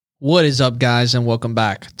What is up, guys, and welcome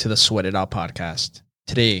back to the Sweat It Out podcast.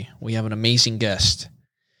 Today, we have an amazing guest.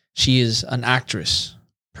 She is an actress,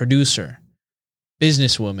 producer,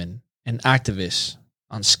 businesswoman, and activist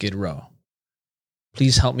on Skid Row.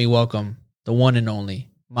 Please help me welcome the one and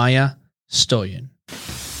only Maya Stojan.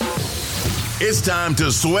 It's time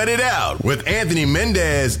to Sweat It Out with Anthony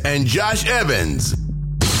Mendez and Josh Evans.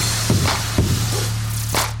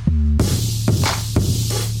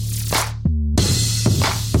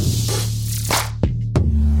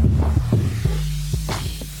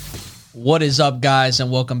 What is up, guys,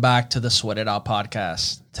 and welcome back to the Sweat It Out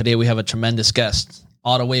podcast. Today we have a tremendous guest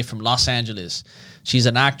all the way from Los Angeles. She's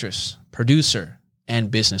an actress, producer,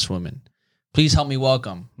 and businesswoman. Please help me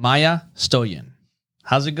welcome Maya Stojan.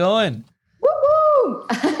 How's it going? Woo-hoo!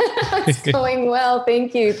 It's going well.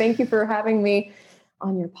 Thank you. Thank you for having me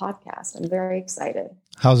on your podcast. I'm very excited.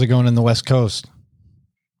 How's it going in the West Coast?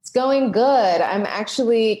 It's going good. I'm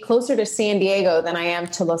actually closer to San Diego than I am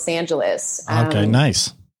to Los Angeles. Okay,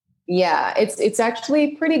 nice. Yeah, it's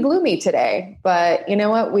actually pretty gloomy today, but you know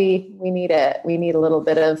what? We need it. We need a little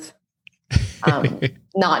bit of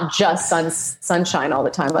not just sunshine all the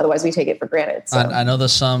time. Otherwise, we take it for granted. So. I know the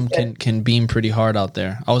sun can beam pretty hard out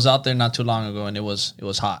there. I was out there not too long ago, and it was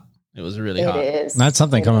hot. It was really hot. It is. That's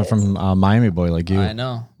something coming from Miami boy like you. I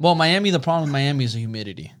know. Well, Miami. The problem with Miami is the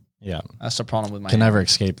humidity. Yeah, that's the problem with Miami. Can never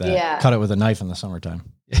escape that. Yeah. Cut it with a knife in the summertime.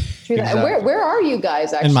 True that. Exactly. Where are you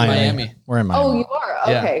guys actually? In Miami. We're in Miami. Oh, you are?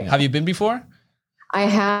 Okay. Yeah. Have you been before? I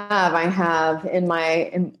have in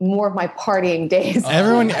more of my partying days.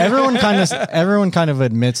 Everyone kind of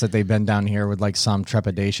admits that they've been down here with like some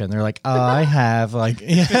trepidation. They're like, I have like,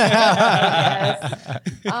 Yes.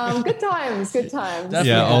 Good times. Definitely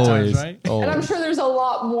yeah, times, always, right? always. And I'm sure there's a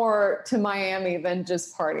lot more to Miami than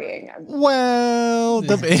just partying. Well, Well,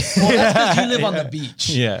 that's because you live on the beach.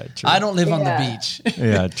 Yeah, true. I don't live on the Yeah. beach.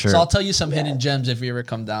 Yeah, true. So I'll tell you some hidden gems if you ever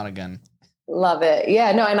come down again. Love it.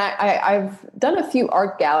 Yeah, no, and I've done a few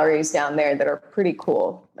art galleries down there that are pretty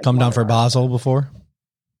cool. Like Come down for modern art. Basel before?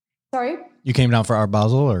 Sorry? You came down for Art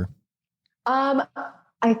Basel or?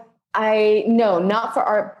 I no, not for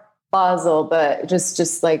Art Basel, but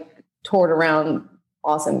just like toured around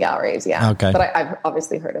awesome galleries. Yeah. Okay. But I've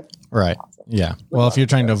obviously heard of. Right. Basel. Yeah. Well, if you're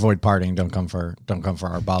trying to avoid partying, don't come for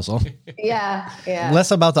Art Basel. Yeah. Yeah.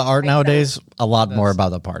 Less about the art Makes nowadays, a lot more That's- about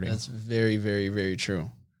the party. That's very, very, very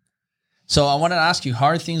true. So I wanted to ask you, how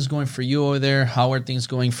are things going for you over there? How are things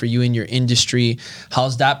going for you in your industry?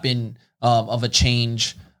 How's that been of a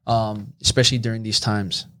change, especially during these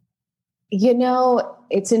times? You know,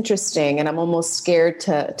 it's interesting, and I'm almost scared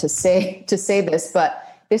to say this, but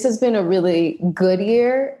this has been a really good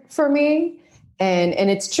year for me, and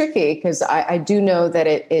it's tricky because I do know that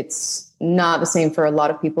it's not the same for a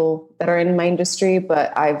lot of people that are in my industry,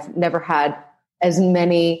 but I've never had as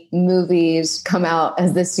many movies come out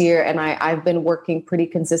as this year, and I've been working pretty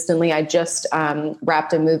consistently. I just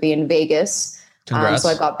wrapped a movie in Vegas, Congrats. so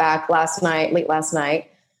I got back late last night.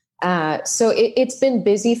 So it's been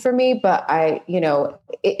busy for me, but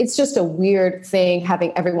it's just a weird thing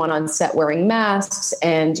having everyone on set wearing masks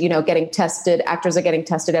and, getting tested. Actors are getting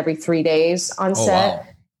tested every 3 days on set. Wow.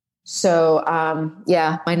 So,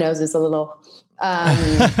 my nose is a little,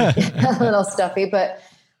 a little stuffy, but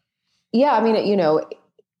yeah, I mean,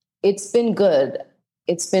 it's been good.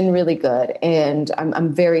 It's been really good. And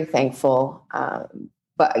I'm very thankful.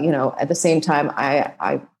 But, at the same time,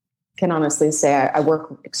 I can honestly say I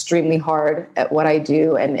work extremely hard at what I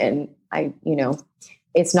do. And I,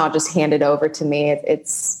 it's not just handed over to me.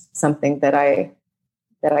 It's something that I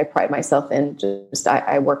pride myself in.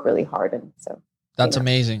 I work really hard. And so. That's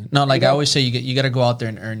amazing. No, like I always say, you got to go out there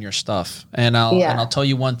and earn your stuff. And I'll tell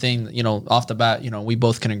you one thing, off the bat, we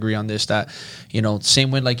both can agree on this, that,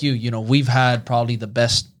 same way like you, we've had probably the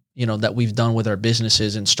best, that we've done with our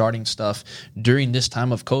businesses and starting stuff during this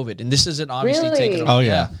time of COVID. And this isn't obviously Really? taking. Oh,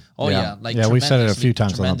 yeah. Oh yeah. Like we've said it a few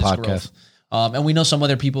times on the tremendous podcast. growth. And we know some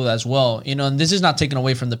other people as well, and this is not taken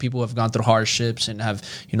away from the people who have gone through hardships and have,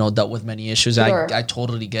 dealt with many issues. Sure. I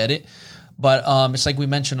totally get it. But it's like we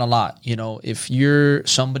mentioned a lot, if you're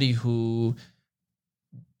somebody who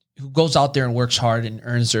goes out there and works hard and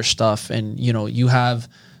earns their stuff, and, you have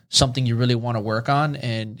something you really want to work on,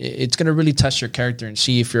 and it's going to really test your character and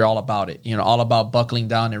see if you're all about it, all about buckling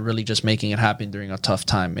down and really just making it happen during a tough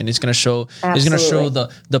time. And it's going to show,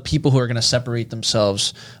 the people who are going to separate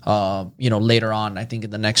themselves, later on. I think in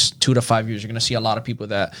the next 2 to 5 years, you're going to see a lot of people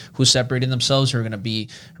who separated themselves who are going to be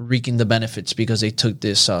reaping the benefits because they took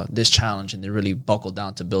this challenge and they really buckled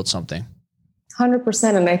down to build something.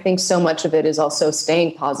 100%. And I think so much of it is also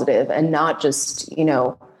staying positive and not just,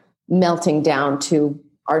 melting down to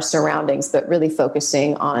our surroundings, but really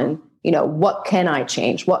focusing on, you know, what can I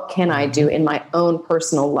change? What can I do in my own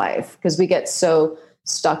personal life? Because we get so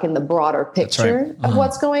stuck in the broader picture of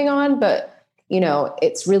what's going on, but you know,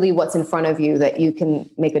 it's really what's in front of you that you can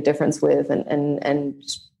make a difference with. And,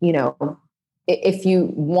 you know, if you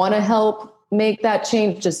want to help make that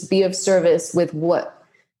change, just be of service with what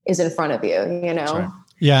is in front of you, you know? Right.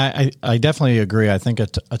 Yeah, I definitely agree. I think a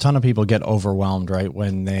ton of people get overwhelmed, right,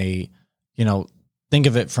 when they, you know, think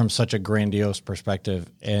of it from such a grandiose perspective,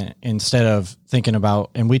 and instead of thinking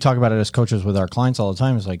about, and we talk about it as coaches with our clients all the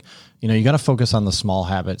time, is like, you know, you got to focus on the small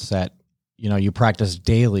habits that, you know, you practice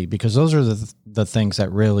daily, because those are the things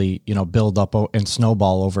that really, you know, build up and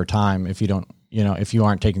snowball over time if you don't, you know, if you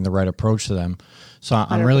aren't taking the right approach to them. So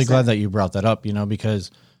I'm 100%. Really glad that you brought that up, you know, because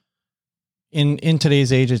in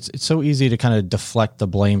today's age, it's so easy to kind of deflect the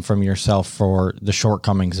blame from yourself for the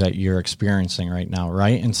shortcomings that you're experiencing right now,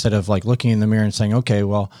 right? Instead of like looking in the mirror and saying, okay,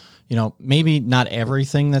 well, you know, maybe not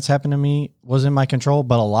everything that's happened to me was in my control,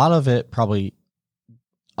 but a lot of it, probably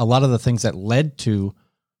a lot of the things that led to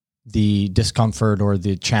the discomfort or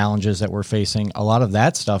the challenges that we're facing, a lot of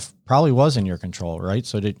that stuff probably was in your control, right?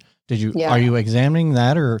 So did you, are you examining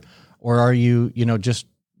that, or are you, you know, just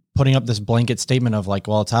putting up this blanket statement of like,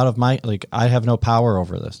 well, it's out of my, like, I have no power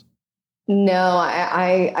over this? No,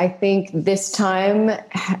 I think this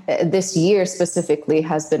year specifically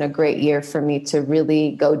has been a great year for me to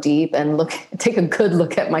really go deep and take a good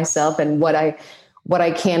look at myself and what I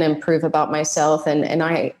can improve about myself. And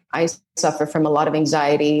I suffer from a lot of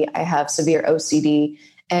anxiety. I have severe OCD.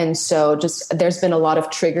 And so just, there's been a lot of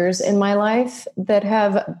triggers in my life that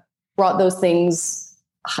have brought those things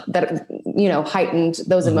that, you know, heightened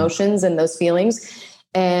those emotions and those feelings.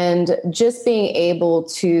 And just being able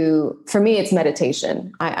to, for me, it's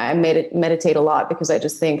meditation. I meditate a lot because I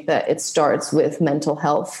just think that it starts with mental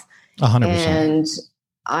health. 100%. And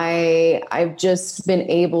I've just been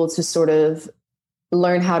able to sort of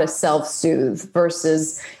learn how to self-soothe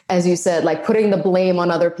versus, as you said, like putting the blame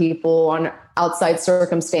on other people, on outside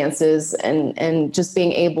circumstances, and just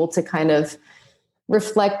being able to kind of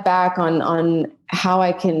reflect back on how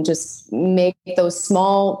I can just make those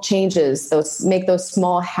small changes, make those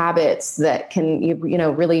small habits that can, you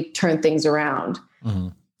know, really turn things around. Mm-hmm.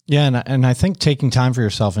 Yeah. And I think taking time for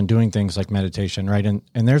yourself and doing things like meditation, right? And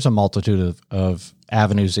there's a multitude of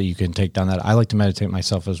avenues that you can take down that. I like to meditate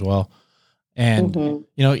myself as well. And, you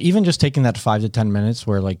know, even just taking that 5 to 10 minutes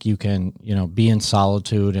where like you can, you know, be in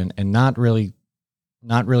solitude and not really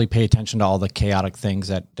pay attention to all the chaotic things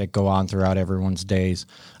that go on throughout everyone's days,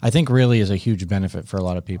 I think really is a huge benefit for a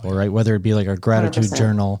lot of people, right? Whether it be like a gratitude 100%.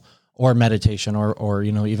 Journal or meditation or,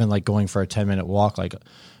 you know, even like going for a 10-minute walk, like,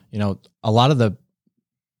 you know, a lot of the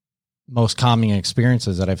most calming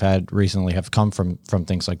experiences that I've had recently have come from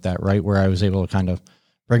things like that, right? Where I was able to kind of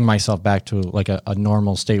bring myself back to like a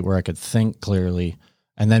normal state where I could think clearly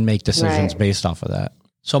and then make decisions based off of that.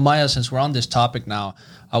 So Maya, since we're on this topic now,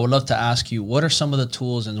 I would love to ask you, what are some of the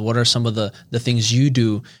tools and what are some of the things you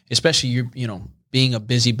do, especially you know, being a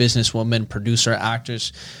busy businesswoman, producer,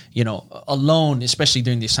 actress, you know, alone, especially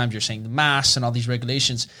during these times, you're saying the masks and all these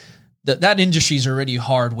regulations, that industry is already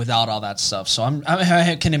hard without all that stuff. So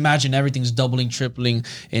I can imagine everything's doubling, tripling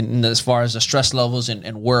in as far as the stress levels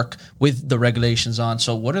and work with the regulations on.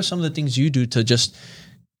 So what are some of the things you do to just,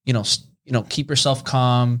 you know, keep yourself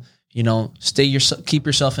calm, you know, keep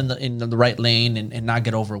yourself in the right lane and not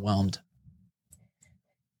get overwhelmed?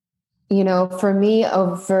 You know, for me,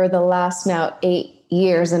 over the last now 8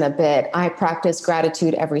 years and a bit, I practice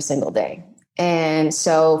gratitude every single day. And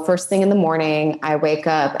so first thing in the morning, I wake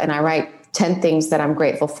up and I write 10 things that I'm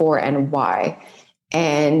grateful for and why.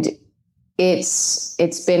 And it's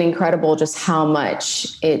been incredible just how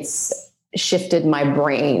much it's shifted my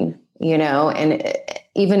brain, you know, and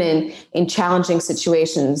even in challenging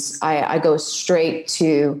situations, I go straight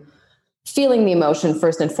to feeling the emotion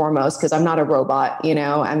first and foremost, because I'm not a robot, you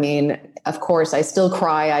know. I mean, of course, I still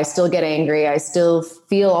cry, I still get angry, I still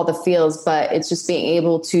feel all the feels, but it's just being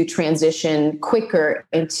able to transition quicker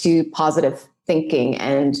into positive thinking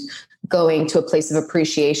and going to a place of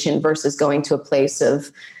appreciation versus going to a place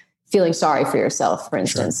of feeling sorry for yourself, for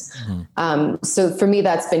instance. Sure. Mm-hmm. So for me,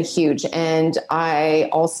 that's been huge. And I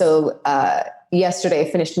also,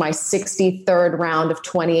 yesterday finished my 63rd round of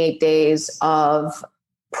 28 days of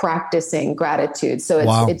practicing gratitude. So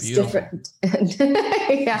it's different.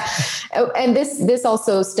 Yeah. And this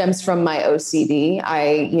also stems from my OCD.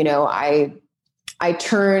 I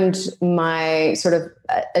turned my sort of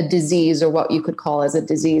a disease, or what you could call as a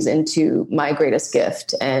disease, into my greatest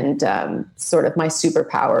gift and sort of my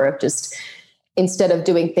superpower of just, instead of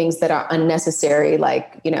doing things that are unnecessary,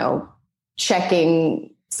 like, you know, checking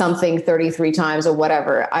something 33 times or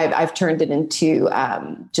whatever, I've turned it into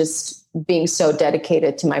just being so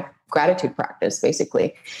dedicated to my gratitude practice,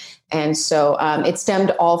 basically. And so it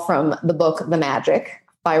stemmed all from the book, The Magic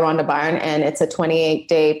by Rhonda Byrne. And it's a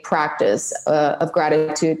 28-day practice of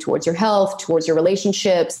gratitude towards your health, towards your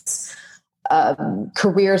relationships,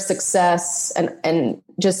 career success. And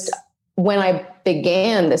just when I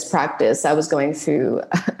began this practice, I was going through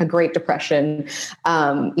a Great Depression,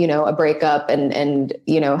 a breakup, and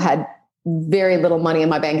had very little money in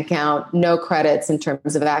my bank account, no credits in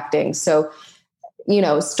terms of acting. So,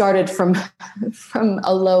 started from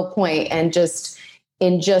a low point, and just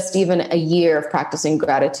in just even a year of practicing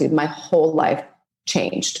gratitude, my whole life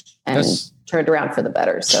changed and turned around for the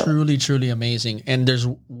better. So truly, truly amazing. And there's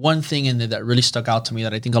one thing in there that really stuck out to me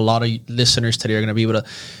that I think a lot of listeners today are going to be able to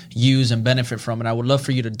use and benefit from. And I would love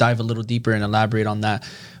for you to dive a little deeper and elaborate on that.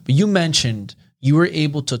 But you mentioned you were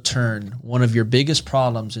able to turn one of your biggest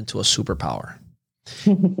problems into a superpower.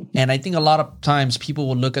 And I think a lot of times people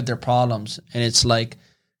will look at their problems and it's like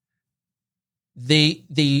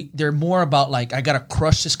they're more about like, I got to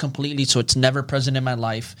crush this completely so it's never present in my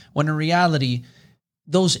life. When in reality,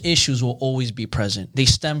 those issues will always be present. They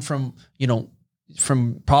stem from,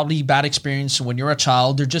 from probably bad experience when you're a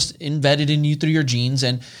child. They're just embedded in you through your genes,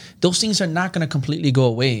 and those things are not going to completely go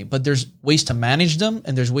away, but there's ways to manage them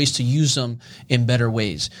and there's ways to use them in better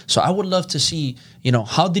ways. So I would love to see,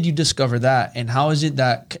 how did you discover that, and how is it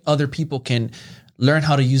that other people can learn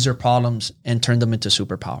how to use their problems and turn them into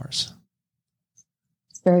superpowers?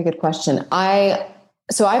 It's a very good question.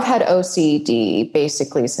 So I've had OCD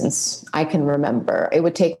basically since I can remember. It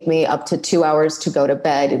would take me up to 2 hours to go to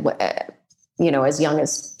bed, as young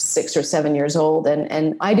as 6 or 7 years old.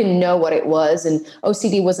 And I didn't know what it was. And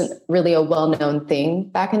OCD wasn't really a well-known thing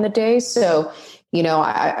back in the day. So,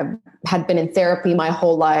 I had been in therapy my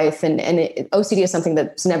whole life, and OCD is something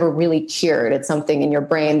that's never really cured. It's something in your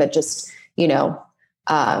brain that just,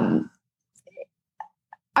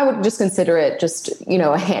 I would just consider it just,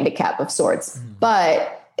 a handicap of sorts.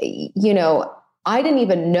 But, I didn't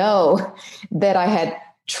even know that I had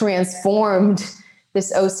transformed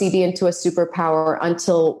this OCD into a superpower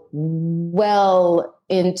until well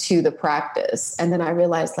into the practice. And then I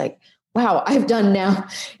realized, like, wow, I've done now,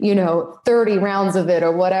 30 rounds of it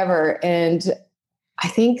or whatever. And I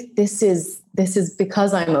think this is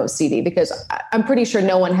because I'm OCD, because I'm pretty sure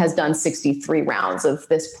no one has done 63 rounds of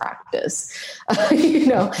this practice,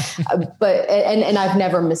 but, and I've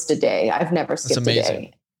never missed a day. I've never skipped a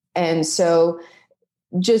day. And so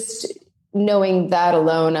just knowing that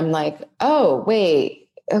alone, I'm like, oh, wait,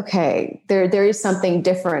 okay, there is something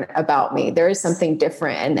different about me. There is something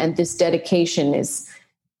different. And this dedication is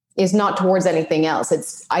not towards anything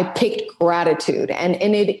else. I picked gratitude, and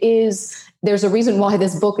it is, there's a reason why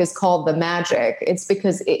this book is called The Magic. It's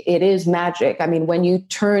because it is magic. I mean, when you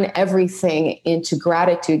turn everything into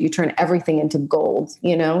gratitude, you turn everything into gold, I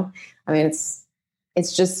mean,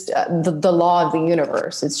 it's just the law of the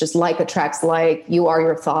universe. It's just like attracts like. You are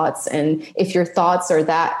your thoughts. And if your thoughts are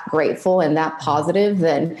that grateful and that positive,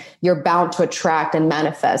 then you're bound to attract and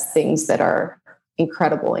manifest things that are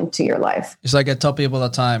incredible into your life. It's like I tell people all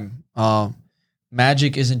the time,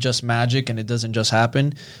 magic isn't just magic, and it doesn't just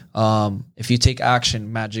happen. If you take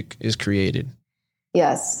action, magic is created.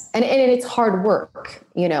 Yes. And it's hard work,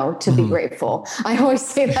 to be grateful. I always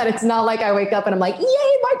say that it's not like I wake up and I'm like,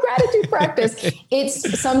 yay, my gratitude practice.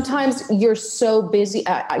 It's sometimes you're so busy,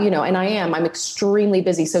 and I'm extremely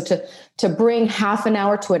busy. So to bring half an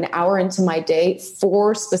hour to an hour into my day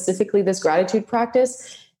for specifically this gratitude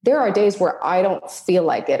practice, there are days where I don't feel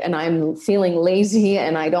like it and I'm feeling lazy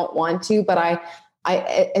and I don't want to, but I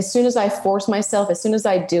as soon as I force myself, as soon as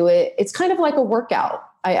I do it, it's kind of like a workout.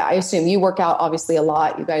 I assume you work out obviously a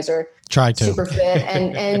lot. You guys are super fit.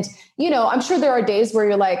 And I'm sure there are days where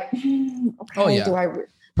you're like, okay, do I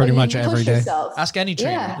pretty much every day? Ask any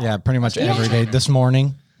trainer. Yeah, pretty much every day. This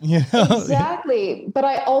morning. Yeah. Exactly. But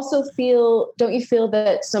I also don't you feel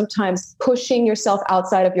that sometimes pushing yourself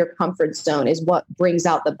outside of your comfort zone is what brings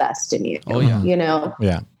out the best in you? Oh, yeah.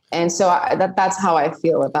 Yeah. And so that's how I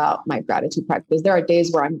feel about my gratitude practice. There are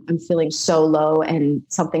days where I'm feeling so low and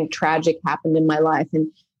something tragic happened in my life,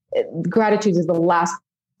 and gratitude is the last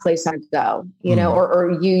place I go,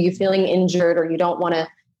 or you feeling injured, or you don't want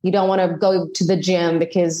to go to the gym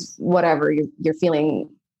because whatever, you're feeling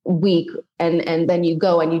weak, and then you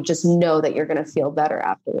go and you just know that you're going to feel better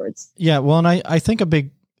afterwards. Yeah. Well, and I think a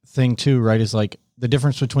big thing too, right, is like the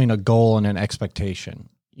difference between a goal and an expectation,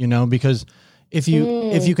 because if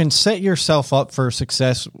you can set yourself up for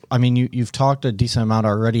success, I mean, you've talked a decent amount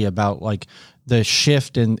already about like the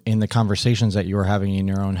shift in the conversations that you were having in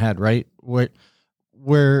your own head, right?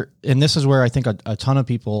 and this is where I think a ton of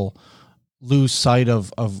people lose sight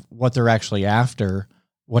of what they're actually after,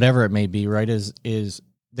 whatever it may be, right? Is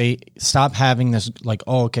they stop having this like,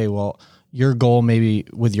 oh, okay, well, your goal maybe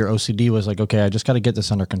with your OCD was like, okay, I just got to get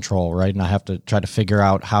this under control, right? And I have to try to figure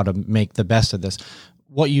out how to make the best of this.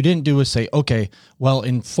 What you didn't do is say, okay, well,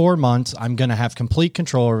 in 4 months, I'm going to have complete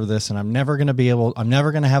control over this, and I'm never going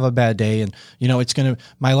to have a bad day. And,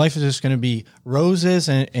 my life is just going to be roses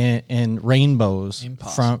and rainbows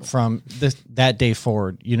from that day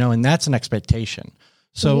forward, and that's an expectation.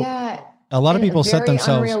 So a lot of people set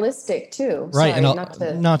themselves unrealistic too. Right.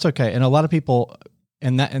 Sorry, no, it's okay. And a lot of people,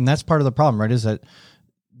 and that's part of the problem, right? Is that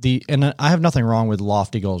and I have nothing wrong with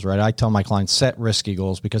lofty goals, right? I tell my clients, set risky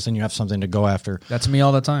goals, because then you have something to go after. That's me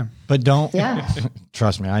all the time. But don't,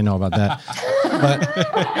 trust me, I know about that.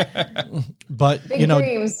 but Big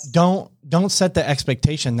dreams. don't set the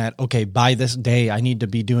expectation that, okay, by this day I need to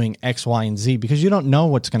be doing X, Y, and Z, because you don't know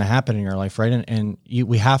what's going to happen in your life, right? And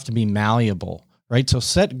we have to be malleable, right? So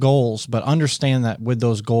set goals, but understand that with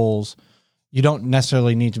those goals, you don't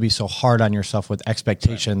necessarily need to be so hard on yourself with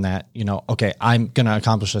expectation that, okay, I'm going to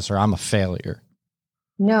accomplish this or I'm a failure.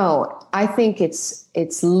 No, I think it's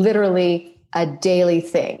literally a daily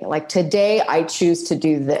thing. Like, today I choose to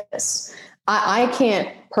do this. I can't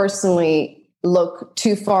personally look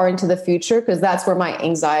too far into the future, because that's where my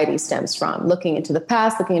anxiety stems from. Looking into the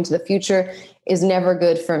past, looking into the future is never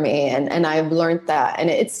good for me. And I've learned that. And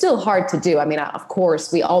it's still hard to do. I mean, of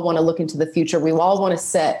course, we all want to look into the future. We all want to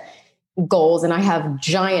set goals, and I have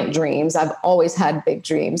giant dreams. I've always had big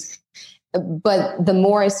dreams, but the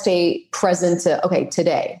more I stay present to, okay,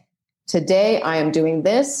 today I am doing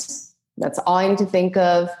this. That's all I need to think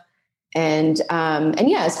of. And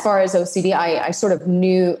yeah, as far as OCD, I sort of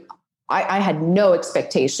knew I had no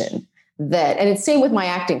expectation that, and it's same with my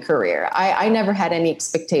acting career. I never had any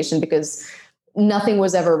expectation, because nothing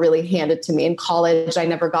was ever really handed to me in college. I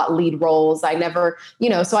never got lead roles. I never,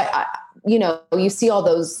 so I you see all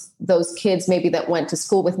those kids maybe that went to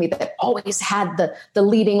school with me that always had the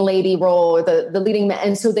leading lady role, or the leading man.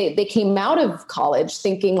 And so they came out of college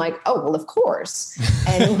thinking like, oh, well, of course.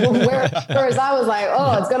 And whereas I was like,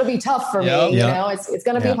 oh, it's going to be tough for me. It's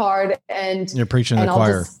going to be hard. And you're preaching to the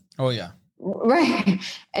choir. Oh yeah. Right.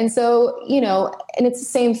 And so, and it's the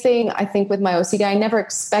same thing, I think, with my OCD. I never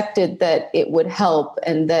expected that it would help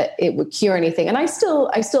and that it would cure anything. And I still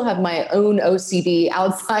have my own OCD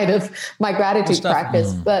outside of my gratitude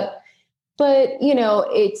practice, but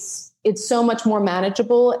it's so much more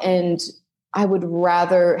manageable, and I would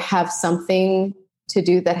rather have something to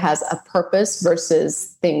do that has a purpose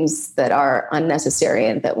versus things that are unnecessary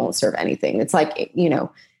and that won't serve anything. It's like,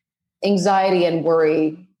 anxiety and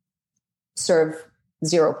worry serve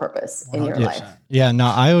zero purpose in your life. Yeah, no,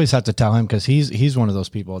 I always have to tell him, because he's one of those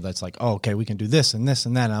people that's like, oh, okay, we can do this and this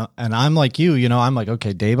and that. And I'm like you, I'm like,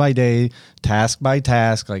 okay, day by day, task by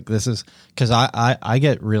task. Like, this is, because I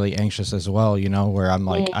get really anxious as well, where I'm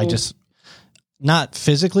like, I just, not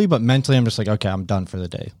physically, but mentally, I'm just like, okay, I'm done for the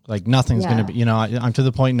day. Like, nothing's going to be, I'm to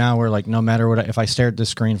the point now where, like, no matter what, if I stare at the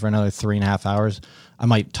screen for another 3.5 hours, I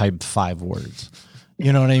might type 5 words.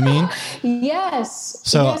 You know what I mean? Yes.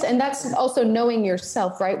 Yes. And that's also knowing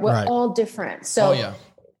yourself, right? We're all different. So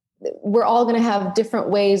we're all going to have different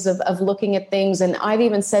ways of looking at things. And I've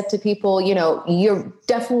even said to people, you're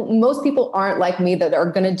definitely, most people aren't like me that are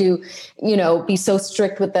going to do, be so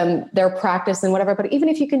strict with their practice and whatever. But even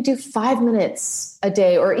if you can do 5 minutes a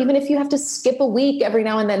day, or even if you have to skip a week every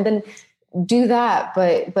now and then do that.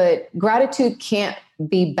 But gratitude can't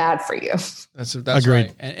be bad for you. That's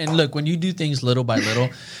right. And look, when you do things little by little,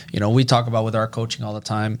 we talk about with our coaching all the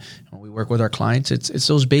time, when we work with our clients, it's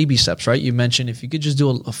those baby steps, right? You mentioned if you could just do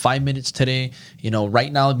a 5 minutes today,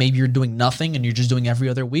 right now, maybe you're doing nothing and you're just doing every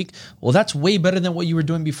other week. Well, that's way better than what you were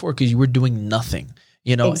doing before, because you were doing nothing,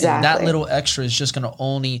 exactly. And that little extra is just going to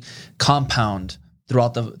only compound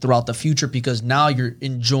throughout the future, because now you're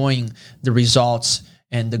enjoying the results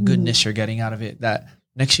and the goodness you're getting out of it. That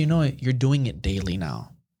next, you're doing it daily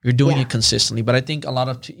now. You're doing it consistently. But I think a lot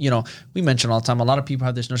of, we mention all the time, a lot of people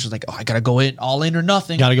have this notion like, oh, I got to go in all in or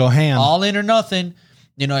nothing. Got to go ham. All in or nothing.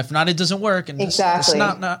 If not, it doesn't work. And exactly.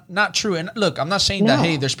 It's not true. And look, I'm not saying that,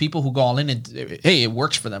 hey, there's people who go all in and, hey, it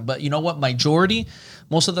works for them. But you know what?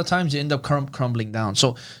 Most of the times, you end up crumbling down.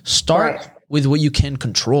 So start with what you can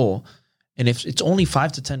control. And if it's only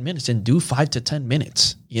 5 to 10 minutes, then do 5 to 10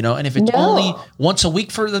 minutes, and if it's only once a week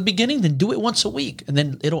for the beginning, then do it once a week, and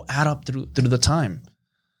then it'll add up through the time.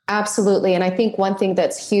 Absolutely. And I think one thing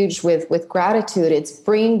that's huge with gratitude, it's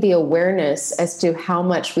bringing the awareness as to how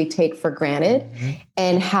much we take for granted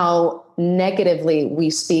and how negatively we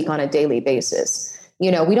speak on a daily basis.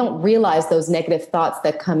 we don't realize those negative thoughts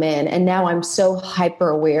that come in. And now I'm so hyper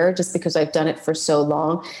aware just because I've done it for so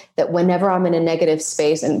long that whenever I'm in a negative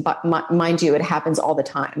space, and mind you, it happens all the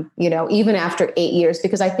time, even after 8 years,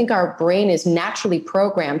 because I think our brain is naturally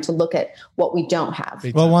programmed to look at what we don't have.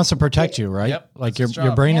 Well, it wants to protect you, right? Yep, like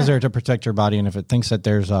your brain is there to protect your body. And if it thinks that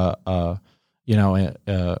there's an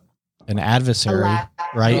adversary,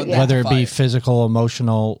 right? Yeah. Whether it be physical,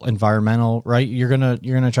 emotional, environmental, right? You're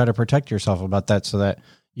gonna try to protect yourself about that so that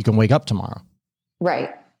you can wake up tomorrow. Right.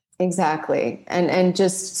 Exactly. And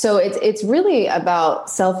just, so it's really about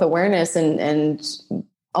self-awareness and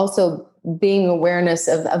also being awareness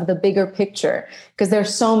of the bigger picture, because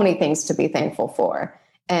there's so many things to be thankful for.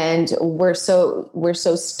 And we're so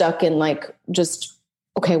stuck in like, just,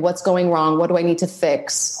 okay, what's going wrong? What do I need to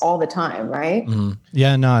fix all the time? Right. Mm-hmm.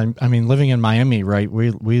 Yeah, no, I mean, living in Miami, right.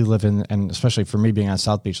 We live in, and especially for me being on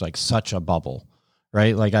South Beach, like such a bubble,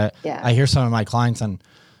 right? Like I hear some of my clients and,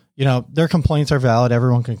 their complaints are valid.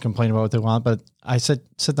 Everyone can complain about what they want, but I sit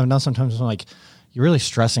them down sometimes and I'm like, you're really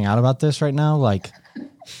stressing out about this right now. Like,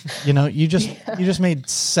 you just made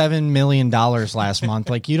 $7 million last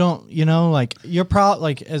month. Like you don't, like you're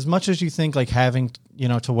like as much as you think like having,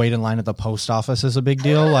 to wait in line at the post office is a big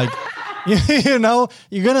deal. Like, you're going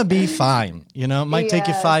to be fine. It might take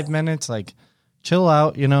you 5 minutes, like chill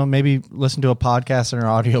out, maybe listen to a podcast or an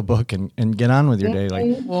audiobook and get on with your day.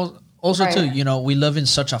 Like, well, also too, we live in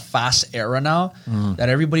such a fast era now that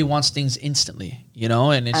everybody wants things instantly,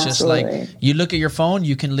 and it's just like you look at your phone,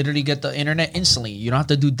 you can literally get the internet instantly. You don't have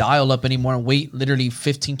to do dial up anymore and wait literally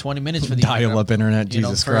 15, 20 minutes for the dial up internet,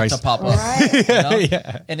 Jesus Christ, it to pop up. Right.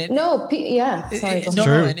 Yeah. And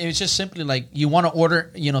Sorry. and it's just simply like you want to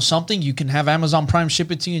order, something, you can have Amazon Prime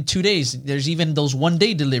ship it to you in 2 days. There's even those 1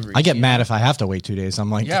 day deliveries. I get mad if I have to wait 2 days. I'm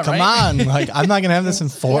like, come on, like I'm not gonna have this in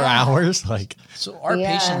 4 hours. Like, so our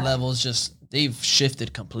patient levels they've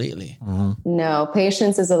shifted completely. Mm-hmm. No,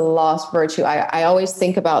 patience is a lost virtue. I always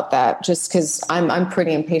think about that just because I'm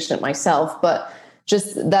pretty impatient myself, but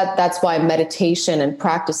just that's why meditation and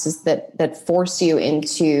practices that force you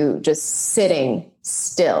into just sitting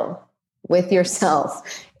still with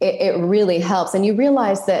yourself, it really helps. And you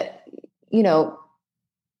realize that,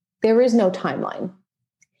 there is no timeline.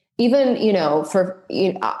 Even,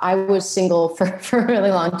 I was single for a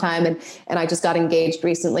really long time and I just got engaged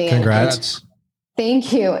recently. Congrats. And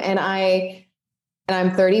thank you. And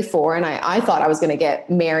I'm 34 and I thought I was going to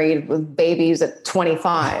get married with babies at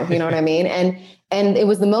 25, you know what I mean? And it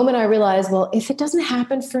was the moment I realized, well, if it doesn't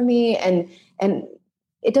happen for me and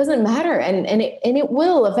it doesn't matter. And it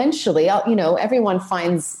will eventually, everyone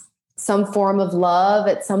finds some form of love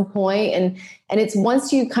at some point. And it's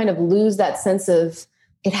once you kind of lose that sense of,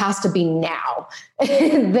 it has to be now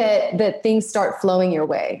that things start flowing your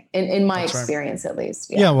way in my experience, at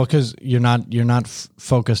least. Yeah. Well, cause you're not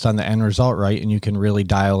focused on the end result. Right. And you can really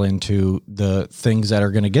dial into the things that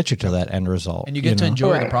are going to get you to that end result. And you get to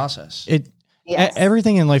enjoy the process.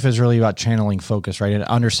 Everything in life is really about channeling focus, right? And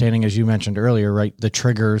understanding, as you mentioned earlier, right, the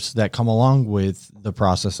triggers that come along with the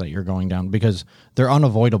process that you're going down, because they're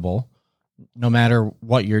unavoidable. No matter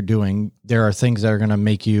what you're doing, there are things that are going to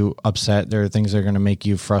make you upset. There are things that are going to make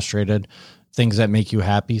you frustrated, things that make you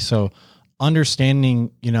happy. So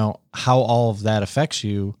understanding, how all of that affects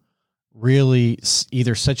you really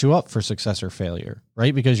either set you up for success or failure,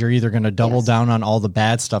 right? Because you're either going to double down on all the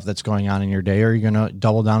bad stuff that's going on in your day, or you're going to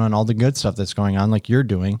double down on all the good stuff that's going on like you're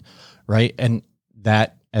doing, right? And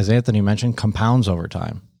that, as Anthony mentioned, compounds over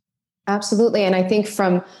time. Absolutely. And I think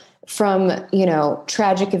from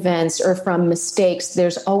tragic events or from mistakes,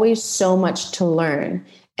 there's always so much to learn.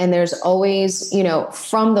 And there's always,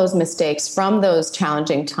 from those mistakes, from those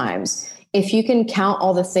challenging times, if you can count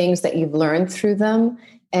all the things that you've learned through them,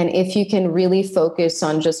 and if you can really focus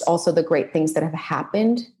on just also the great things that have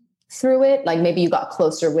happened through it, like maybe you got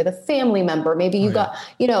closer with a family member, maybe you got,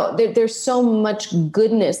 there's so much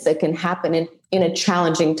goodness that can happen in a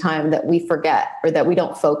challenging time that we forget or that we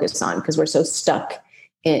don't focus on because we're so stuck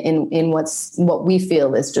in what we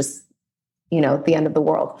feel is just, the end of the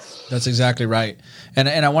world. That's exactly right. And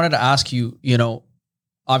I wanted to ask you,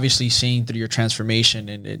 obviously seeing through your transformation,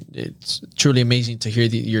 and it's truly amazing to hear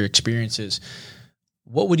your experiences.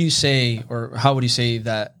 What would you say, or how would you say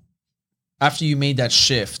that after you made that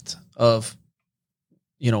shift of,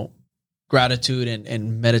 gratitude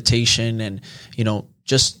and meditation and,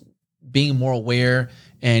 just being more aware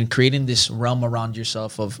and creating this realm around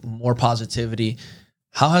yourself of more positivity,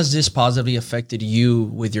 how has this positively affected you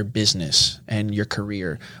with your business and your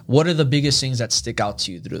career? What are the biggest things that stick out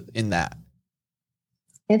to you in that?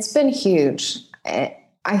 It's been huge.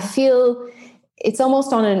 I feel it's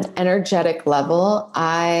almost on an energetic level.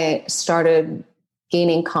 I started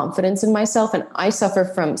gaining confidence in myself. And I suffer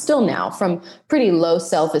from pretty low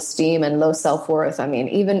self-esteem and low self-worth. I mean,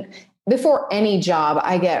 even before any job,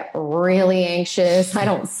 I get really anxious. I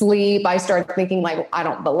don't sleep. I start thinking like, I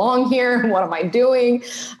don't belong here. What am I doing?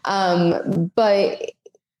 But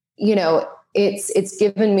you know, it's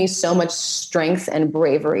given me so much strength and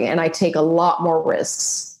bravery, and I take a lot more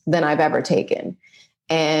risks than I've ever taken.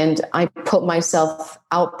 And I put myself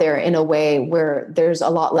out there in a way where there's a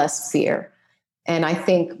lot less fear. And I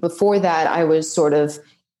think before that, I was sort of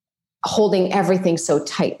holding everything so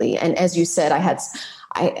tightly. And as you said,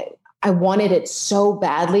 I wanted it so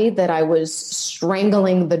badly that I was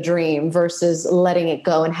strangling the dream versus letting it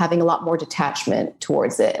go and having a lot more detachment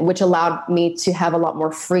towards it, which allowed me to have a lot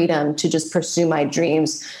more freedom to just pursue my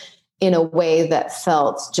dreams in a way that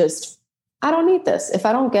felt just, I don't need this. If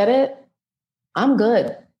I don't get it, I'm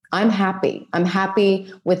good. I'm happy. I'm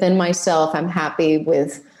happy within myself. I'm happy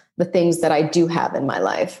with the things that I do have in my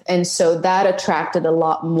life. And so that attracted a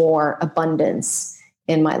lot more abundance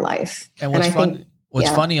in my life. And what's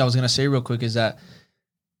funny, I was going to say real quick, is that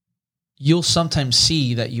you'll sometimes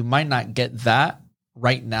see that you might not get that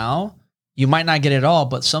right now. You might not get it all,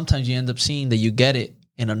 but sometimes you end up seeing that you get it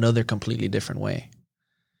in another completely different way.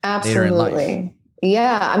 Absolutely.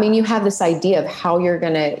 Yeah. I mean, you have this idea of how you're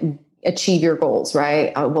going to achieve your goals,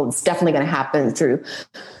 right? Well, it's definitely going to happen through,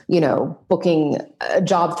 you know, booking a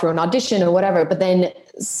job through an audition or whatever. But then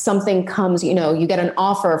something comes, you know, you get an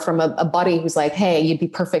offer from a buddy who's like, hey, you'd be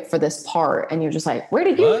perfect for this part. And you're just like, where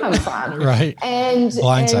did you come from? Right. And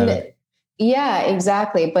blindsided. Yeah,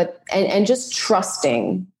 exactly. But, and just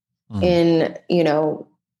trusting in, you know,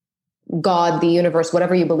 God, the universe,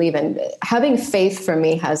 whatever you believe in. Having faith for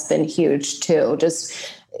me has been huge too.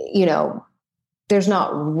 Just, you know, there's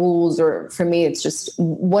not rules, or for me, it's just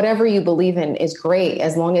whatever you believe in is great,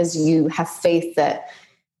 as long as you have faith that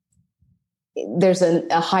there's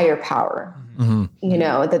a higher power, you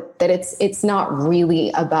know, that it's not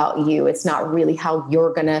really about you. It's not really how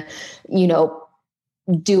you're going to, you know,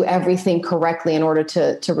 do everything correctly in order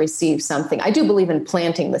to receive something. I do believe in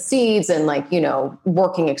planting the seeds and, like, you know,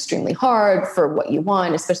 working extremely hard for what you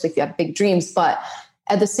want, especially if you have big dreams. But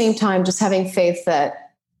at the same time, just having faith that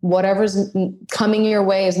whatever's coming your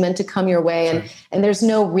way is meant to come your way. And there's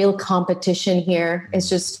no real competition here. It's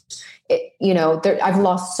just, you know, I've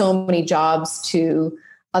lost so many jobs to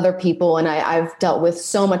other people, and I've dealt with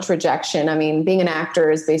so much rejection. I mean, being an actor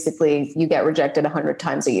is basically, you get rejected 100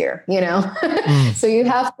 times a year, you know? So you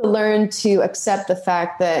have to learn to accept the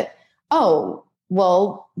fact that, oh,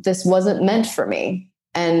 well, this wasn't meant for me,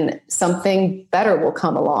 and something better will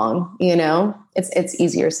come along, you know? It's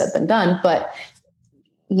easier said than done, but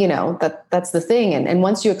you know, that's the thing. And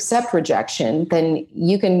once you accept rejection, then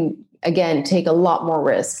you can, again, take a lot more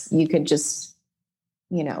risks. You could just,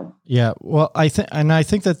 you know. Yeah. Well, I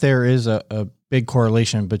think that there is a big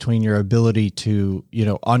correlation between your ability to, you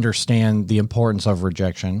know, understand the importance of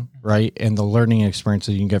rejection, right? And the learning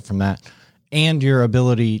experiences you can get from that, and your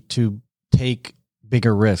ability to take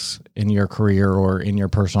bigger risks in your career or in your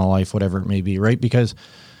personal life, whatever it may be, right? Because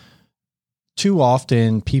too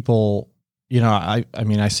often people, you know, I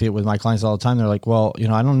mean, I see it with my clients all the time. They're like, well, you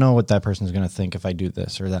know, I don't know what that person's going to think if I do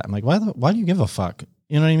this or that. I'm like, why do you give a fuck?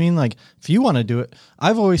 You know what I mean? Like, if you want to do it,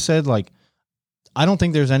 I've always said, like, I don't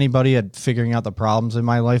think there's anybody at figuring out the problems in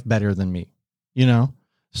my life better than me, you know?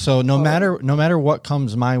 So no matter what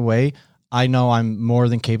comes my way, I know I'm more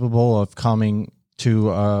than capable of coming to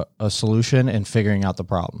a solution and figuring out the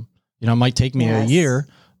problem. You know, it might take me a year,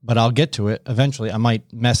 but I'll get to it eventually. I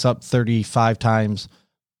might mess up 35 times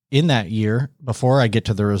in that year before I get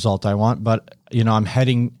to the result I want, but you know, I'm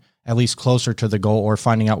heading at least closer to the goal, or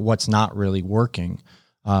finding out what's not really working,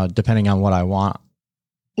 depending on what I want.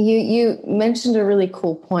 You mentioned a really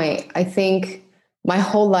cool point. I think my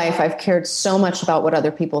whole life I've cared so much about what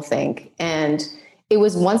other people think. And it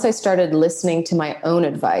was once I started listening to my own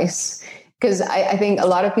advice, because I think a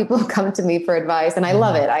lot of people come to me for advice, and I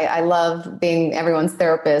love it. I love being everyone's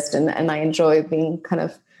therapist, and I enjoy being kind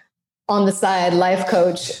of on the side life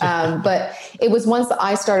coach. But it was once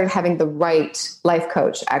I started having the right life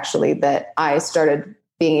coach, actually, that I started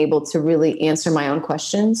being able to really answer my own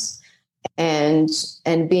questions and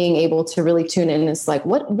being able to really tune in. It's like,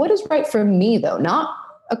 what is right for me though? Not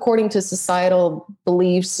according to societal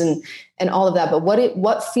beliefs and all of that, but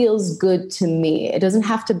what feels good to me. It doesn't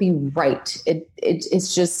have to be right.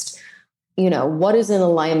 It's just, you know, what is in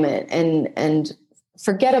alignment. And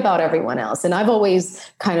forget about everyone else. And I've always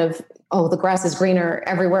kind of, oh, the grass is greener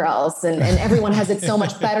everywhere else. And everyone has it so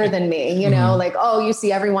much better than me, you know, like, oh, you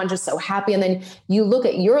see everyone just so happy. And then you look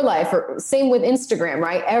at your life, or same with Instagram,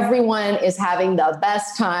 right? Everyone is having the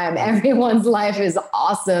best time. Everyone's life is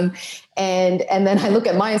awesome. And then I look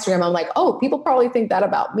at my Instagram, I'm like, oh, people probably think that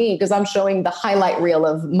about me because I'm showing the highlight reel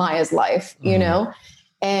of Maya's life, you know?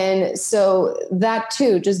 And so that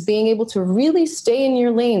too, just being able to really stay in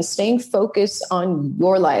your lane, staying focused on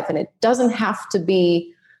your life. And it doesn't have to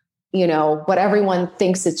be, you know, what everyone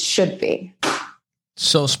thinks it should be.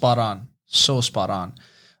 So spot on. So spot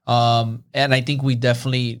on. And I think we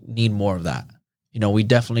definitely need more of that. You know, we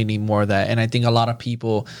definitely need more of that. And I think a lot of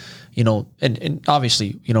people, you know, and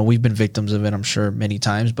obviously, you know, we've been victims of it, I'm sure, many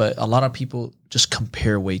times, but a lot of people just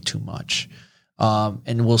compare way too much.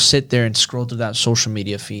 And we'll sit there and scroll through that social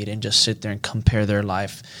media feed and just sit there and compare their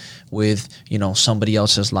life with, you know, somebody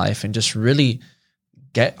else's life and just really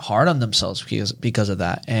get hard on themselves because of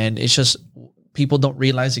that. And it's just, people don't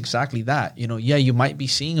realize exactly that, you know, yeah, you might be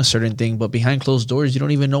seeing a certain thing, but behind closed doors, you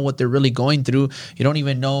don't even know what they're really going through. You don't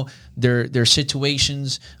even know their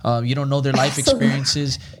situations. You don't know their life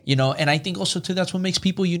experiences, you know, and I think also too, that's what makes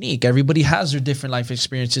people unique. Everybody has their different life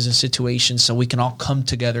experiences and situations. So we can all come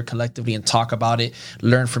together collectively and talk about it,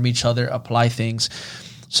 learn from each other, apply things.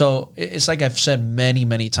 So it's like I've said many,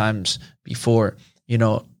 many times before, you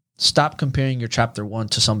know, stop comparing your chapter 1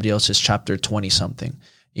 to somebody else's chapter 20 something.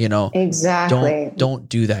 You know, exactly. Don't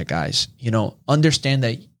do that, guys. You know, understand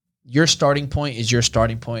that your starting point is your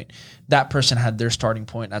starting point. That person had their starting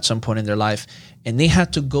point at some point in their life, and they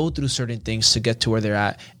had to go through certain things to get to where they're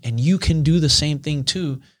at. And you can do the same thing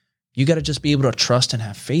too. You got to just be able to trust and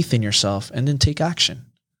have faith in yourself and then take action.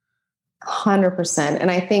 100%.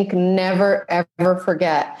 And I think never, ever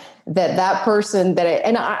forget that person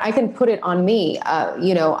and I can put it on me.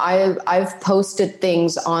 You know, I've posted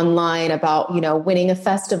things online about, you know, winning a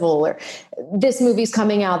festival or this movie's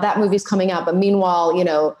coming out, that movie's coming out. But meanwhile, you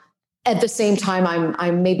know, at the same time,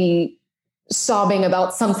 I'm maybe sobbing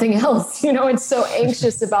about something else, you know, and so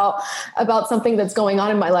anxious about something that's going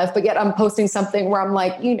on in my life, but yet I'm posting something where I'm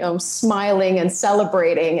like, you know, smiling and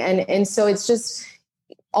celebrating. And so it's just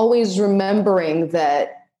always remembering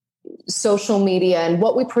that social media and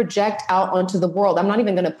what we project out onto the world. I'm not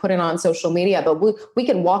even going to put it on social media, but we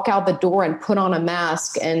can walk out the door and put on a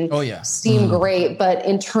mask and seem great, but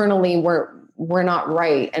internally we're not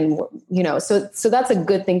right. And, you know, so that's a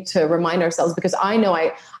good thing to remind ourselves, because I know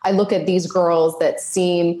I look at these girls that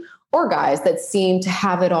seem, or guys that seem to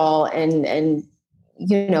have it all and,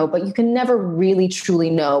 you know, but you can never really truly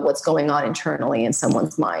know what's going on internally in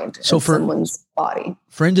someone's mind, so for someone's body.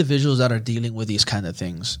 For individuals that are dealing with these kind of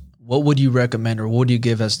things, what would you recommend, or what would you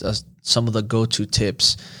give as some of the go-to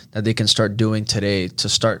tips that they can start doing today to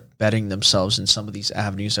start bettering themselves in some of these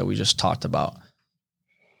avenues that we just talked about?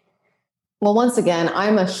 Well, once again,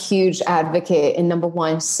 I'm a huge advocate in, number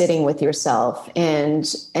one, sitting with yourself, and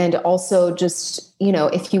also just, you know,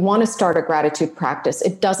 if you want to start a gratitude practice,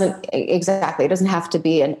 it doesn't have to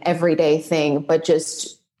be an everyday thing, but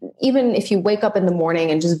just even if you wake up in the morning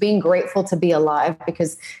and just being grateful to be alive,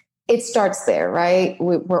 because it starts there, right?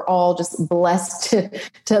 We're all just blessed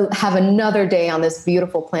to have another day on this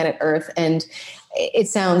beautiful planet Earth. And it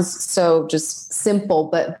sounds so just simple,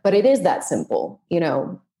 but it is that simple, you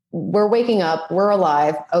know. We're waking up, we're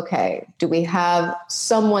alive. Okay. Do we have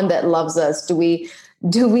someone that loves us? Do we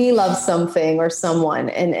love something or someone?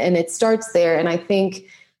 And it starts there. And I think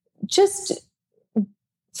just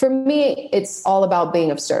for me, it's all about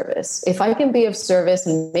being of service. If I can be of service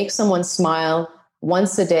and make someone smile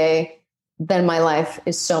once a day, then my life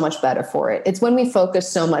is so much better for it. It's when we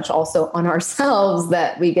focus so much also on ourselves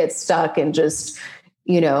that we get stuck in just,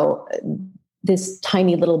 you know, this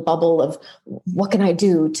tiny little bubble of what can I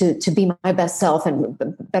do to be my best self and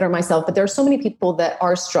better myself. But there are so many people that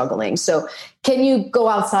are struggling. So can you go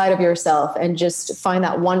outside of yourself and just find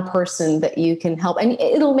that one person that you can help? And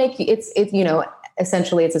it'll make you, it's you know,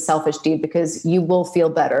 essentially it's a selfish deed, because you will feel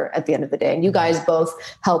better at the end of the day. And you guys both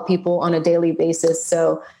help people on a daily basis.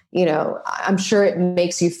 So, you know, I'm sure it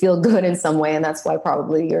makes you feel good in some way. And that's why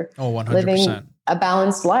probably you're 100%. living a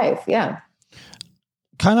balanced life. Yeah.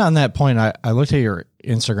 Kind of on that point, I looked at your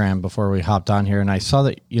Instagram before we hopped on here, and I saw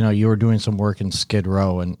that, you know, you were doing some work in Skid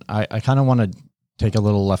Row, and I kind of want to take a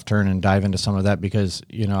little left turn and dive into some of that, because,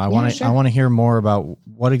 you know, I want to hear more about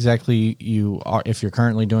what exactly you are, if you're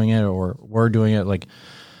currently doing it or were doing it, like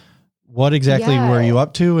what exactly were you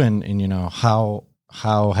up to, and you know, how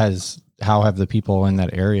have the people in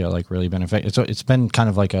that area like really been affected? So it's been kind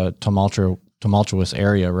of like a tumultuous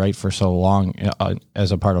area, right, for so long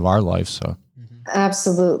as a part of our life. So.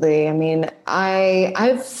 Absolutely. I mean,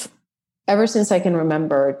 I've ever since I can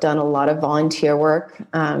remember done a lot of volunteer work,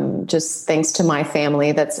 just thanks to my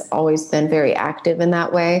family that's always been very active in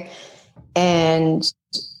that way. And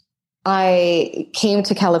I came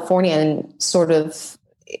to California and sort of,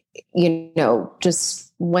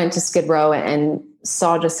 just went to Skid Row and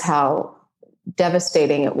saw just how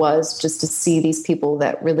devastating it was just to see these people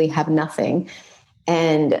that really have nothing.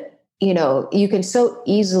 And, you can so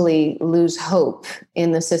easily lose hope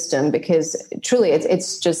in the system because truly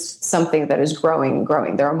it's just something that is growing and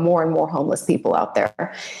growing. There are more and more homeless people out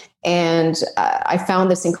there. And I found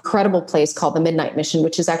this incredible place called the Midnight Mission,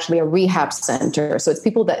 which is actually a rehab center. So it's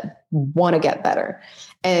people that want to get better.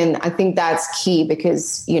 And I think that's key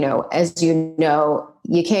because, as you know,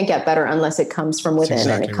 you can't get better unless it comes from within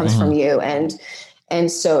and it comes from you.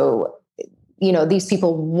 And so, these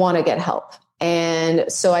people want to get help. And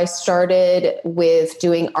so I started with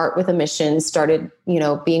doing art with a mission, started,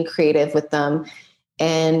 being creative with them.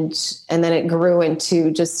 And then it grew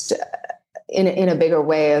into just in a bigger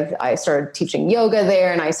way of, I started teaching yoga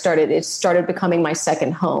there and it started becoming my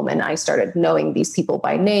second home. And I started knowing these people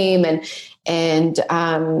by name and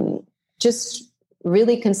just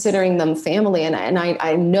really considering them family. And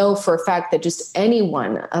I know for a fact that just any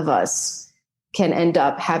one of us can end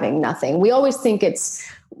up having nothing. We always think this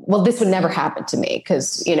would never happen to me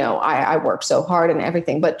because, I work so hard and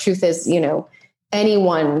everything. But truth is,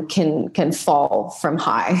 anyone can fall from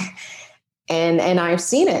high. And I've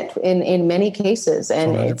seen it in many cases,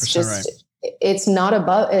 and it's just, right. it's not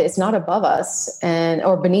above us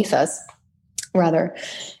or beneath us rather.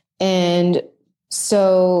 And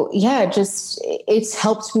so, it's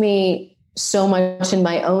helped me so much in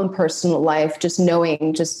my own personal life, just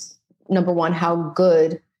knowing number one, how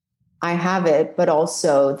good I have it, but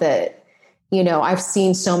also that, I've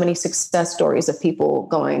seen so many success stories of people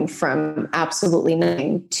going from absolutely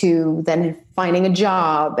nothing to then finding a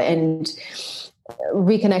job and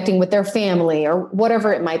reconnecting with their family or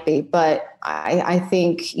whatever it might be. But I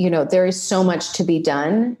think, there is so much to be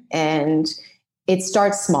done, and it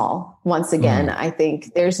starts small. Once again, I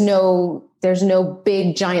think there's no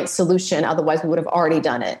big giant solution. Otherwise we would have already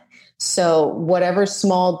done it. So whatever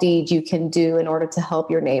small deed you can do in order to help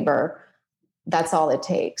your neighbor, that's all it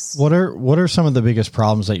takes. What are some of the biggest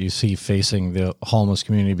problems that you see facing the homeless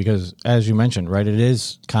community? Because as you mentioned, right, it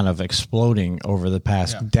is kind of exploding over the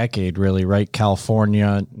past decade, really, right?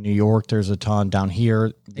 California, New York, there's a ton. Down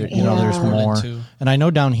here, there's more. And I know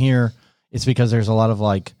down here, it's because there's a lot of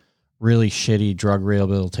like really shitty drug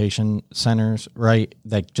rehabilitation centers, right?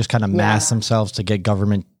 That just kind of mask themselves to get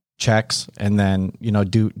government checks and then,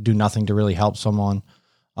 do nothing to really help someone.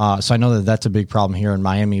 So I know that that's a big problem here in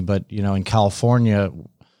Miami, but in California,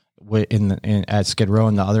 at Skid Row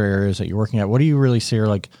and the other areas that you're working at, what do you really see are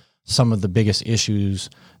like some of the biggest issues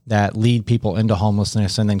that lead people into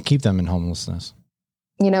homelessness and then keep them in homelessness?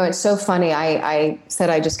 It's so funny. I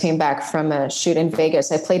said I just came back from a shoot in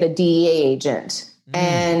Vegas. I played a DEA agent,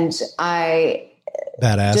 and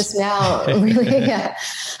badass. Just now, really,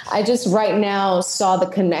 I just right now saw the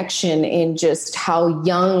connection in just how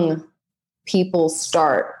young people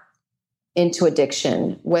start into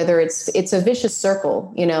addiction, whether it's a vicious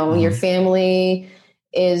circle, your family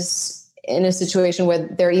is in a situation where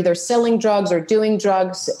they're either selling drugs or doing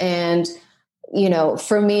drugs. And,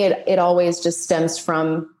 for me, it always just stems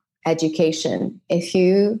from education. If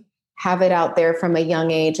you have it out there from a young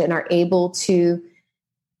age and are able to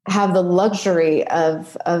have the luxury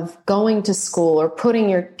of going to school or putting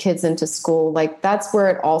your kids into school, like that's where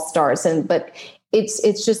it all starts. But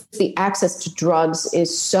it's just the access to drugs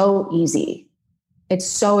is so easy. It's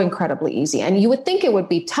so incredibly easy. And you would think it would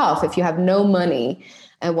be tough if you have no money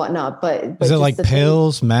and whatnot. But is it like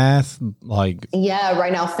pills, meth? Like,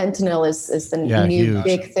 right now fentanyl is the new huge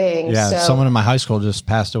big thing. Yeah. So, someone in my high school just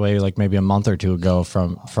passed away like maybe a month or two ago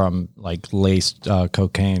from like laced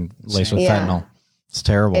cocaine laced with fentanyl. It's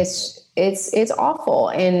terrible. It's awful.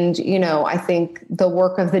 And, I think the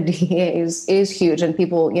work of the DAs is huge, and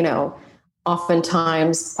people,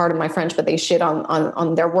 oftentimes, pardon my French, but they shit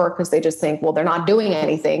on their work because they just think, well, they're not doing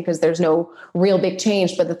anything because there's no real big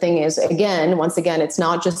change. But the thing is, once again, it's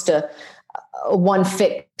not just a one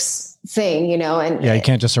fix thing, and you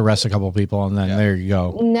can't just arrest a couple of people and then there you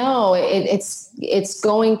go. No, it's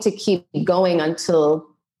going to keep going until,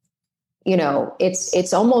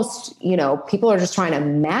 it's almost, people are just trying to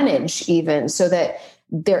manage even so that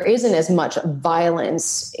there isn't as much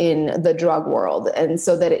violence in the drug world. And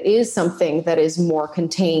so that it is something that is more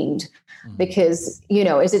contained because,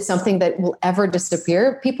 is it something that will ever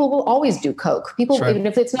disappear? People will always do coke. People, even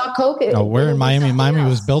if it's not coke. We're in Miami. Miami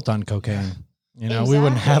was built on cocaine. You know, we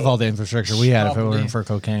wouldn't have all the infrastructure we had if it weren't for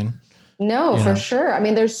cocaine. No, for sure. I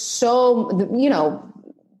mean, there's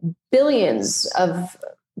billions of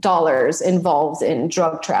dollars involved in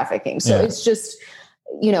drug trafficking. So it's just,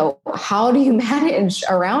 how do you manage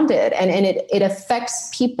around it? And it affects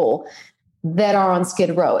people that are on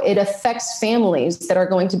Skid Row. It affects families that are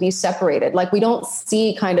going to be separated. Like, we don't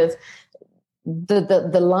see kind of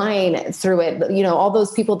the line through it. All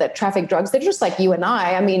those people that traffic drugs, they're just like you and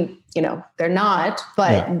I. I mean, they're not,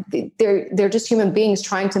 but they're just human beings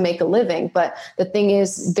trying to make a living. But the thing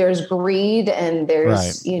is, there's greed and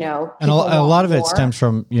there's, and a lot of it stems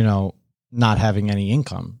from, not having any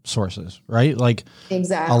income sources, right? Like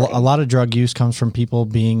exactly. A lot of drug use comes from people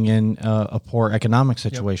being in a poor economic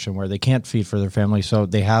situation where they can't feed for their family. So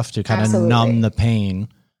they have to kind of numb the pain,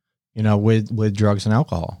 with drugs and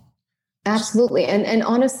alcohol. Absolutely. And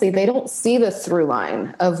honestly, they don't see the through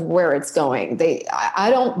line of where it's going.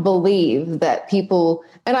 I don't believe that people,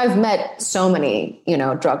 and I've met so many,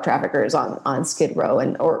 drug traffickers on Skid Row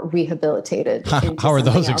or rehabilitated. How are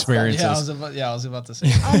those experiences? I was about to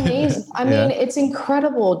say. Amazing. I mean, it's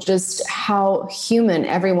incredible just how human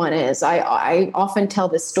everyone is. I often tell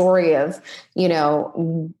the story of,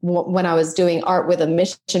 when I was doing Art with a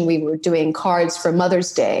Mission, we were doing cards for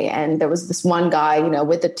Mother's Day. And there was this one guy,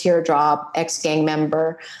 with a teardrop, ex-gang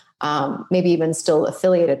member, maybe even still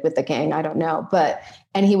affiliated with the gang. I don't know.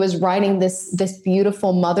 And he was writing this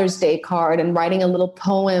beautiful Mother's Day card and writing a little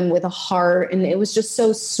poem with a heart. And it was just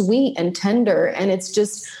so sweet and tender. And it's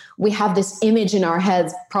just, we have this image in our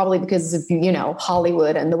heads, probably because of,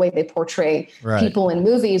 Hollywood and the way they portray people in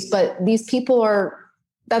movies. But these people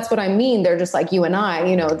that's what I mean. They're just like you and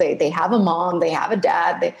I, they have a mom, they have a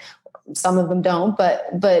dad, some of them don't, but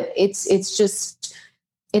it's just,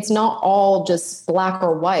 it's not all just black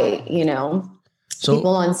or white, So,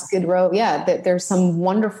 people on Skid Row, there's some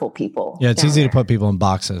wonderful people. Yeah, it's easy to put people in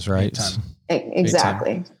boxes, right?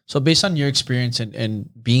 Exactly. So based on your experience and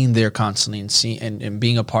being there constantly and seeing and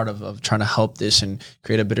being a part of trying to help this and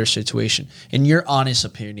create a better situation, in your honest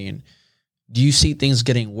opinion, do you see things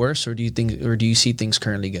getting worse or do you see things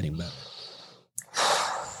currently getting better?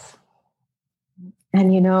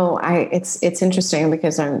 And it's interesting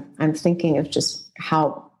because I'm thinking of just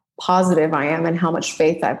how positive I am and how much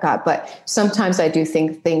faith I've got. But sometimes I do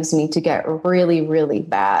think things need to get really, really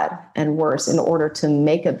bad and worse in order to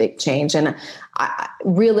make a big change. And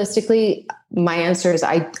realistically, my answer is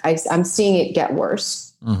I'm seeing it get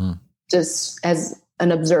worse. Mm-hmm. Just as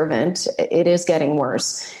an observant, it is getting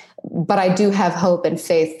worse. But I do have hope and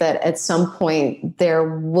faith that at some point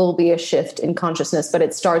there will be a shift in consciousness, but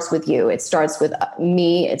it starts with you. It starts with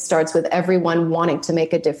me. It starts with everyone wanting to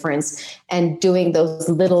make a difference and doing those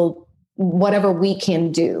little, whatever we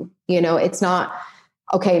can do. It's not,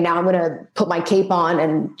 okay, now I'm going to put my cape on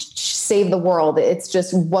and save the world. It's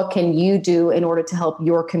just, what can you do in order to help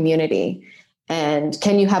your community? And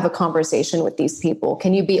can you have a conversation with these people?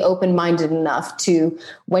 Can you be open-minded enough to,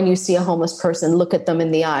 when you see a homeless person, look at them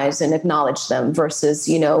in the eyes and acknowledge them versus,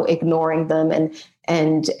 ignoring them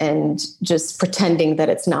and just pretending that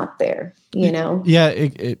it's not there, Yeah,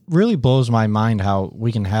 it really blows my mind how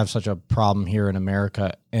we can have such a problem here in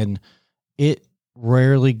America, and it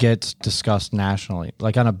rarely gets discussed nationally,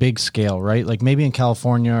 like on a big scale, right? Like maybe in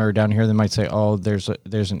California or down here, they might say, oh, there's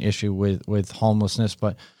an issue with homelessness,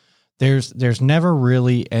 but there's never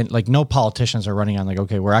really, and like no politicians are running on like,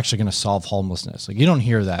 okay, we're actually going to solve homelessness. Like you don't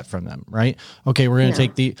hear that from them, right? Okay, we're going to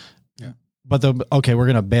take we're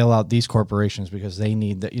going to bail out these corporations because they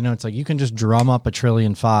need that. It's like you can just drum up $1.5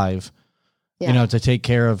 trillion, to take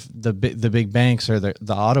care of the big banks or the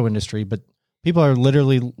auto industry, but people are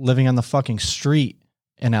literally living on the fucking street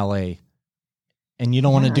in LA, and you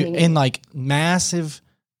don't want to do in like massive,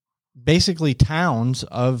 basically towns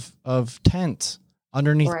of tents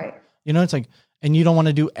underneath. Right. It's like, and you don't want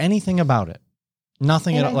to do anything about it.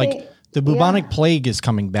 Nothing at all. Like the bubonic plague is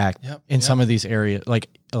coming back in some of these areas, like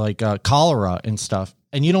cholera and stuff.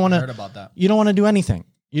 And you don't want to, heard about that. You don't want to do anything.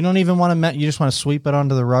 You don't even want to, you just want to sweep it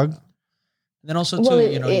under the rug. And then also too,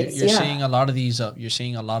 you're seeing a lot of these, some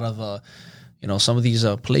of these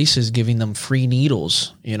places giving them free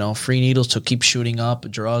needles, free needles to keep shooting up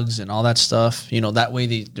drugs and all that stuff. That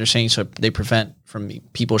way they're saying so they prevent from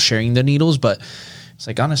people sharing the needles, but it's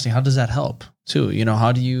like, honestly, how does that help too? How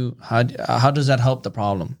does that help the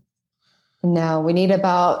problem? No, we need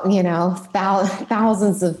about,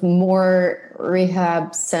 thousands of more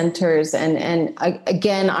rehab centers. And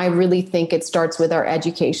again, I really think it starts with our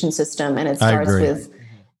education system, and it starts with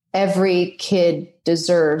every kid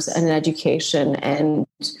deserves an education, and,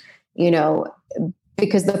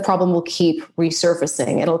 because the problem will keep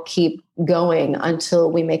resurfacing. It'll keep going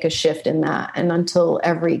until we make a shift in that, and until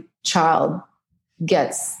every child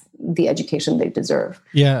gets the education they deserve.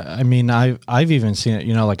 Yeah. I mean, I've even seen it,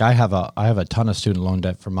 like I have a ton of student loan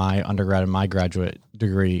debt for my undergrad and my graduate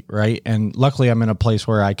degree. Right. And luckily I'm in a place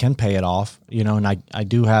where I can pay it off, and I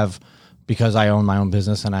do have, because I own my own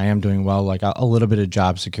business and I am doing well, like a little bit of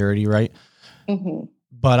job security. Right. Mm-hmm.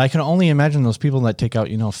 But I can only imagine those people that take out,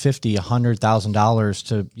 $50,000, $100,000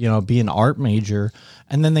 to, be an art major,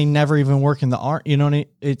 and then they never even work in the art.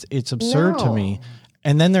 It's absurd to me.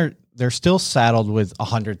 And then they're still saddled with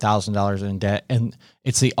 $100,000 in debt, and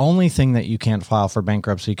it's the only thing that you can't file for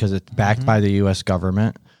bankruptcy because it's backed by the U.S.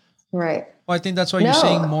 government. Right. Well, I think that's why you're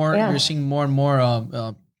seeing more. Yeah. You're seeing more and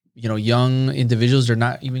more. Young individuals. They're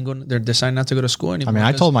not even going. They're deciding not to go to school anymore. I mean,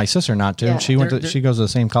 I told my sister not to. Yeah. She goes to the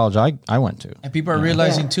same college I went to. And people are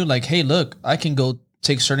realizing too, like, hey, look, I can go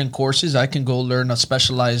take certain courses. I can go learn a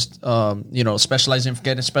specialized, get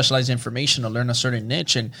specialized information to learn a certain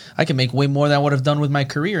niche, and I can make way more than I would have done with my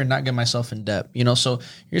career and not get myself in debt. So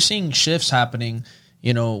you're seeing shifts happening,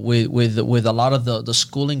 with a lot of the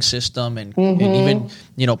schooling system, and even,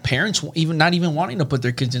 parents even not even wanting to put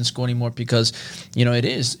their kids in school anymore because,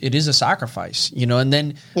 it is a sacrifice, and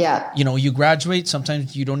then, you graduate,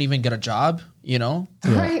 sometimes you don't even get a job,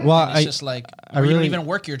 Right. Well, it's just like, you don't even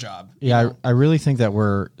work your job. Yeah. I really think that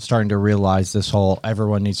we're starting to realize this whole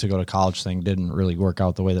everyone needs to go to college thing didn't really work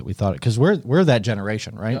out the way that we thought it. Cause we're that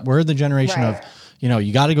generation, right? Yeah. We're the generation of,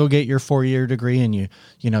 you got to go get your 4-year degree, and you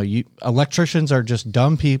electricians are just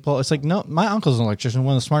dumb people. It's like, no, my uncle's an electrician,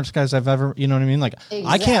 one of the smartest guys I've ever, you know what I mean? Like, exactly.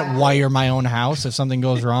 I can't wire my own house if something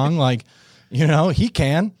goes wrong. Like, he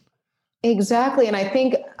can. Exactly. And I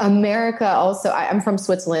think America also, I'm from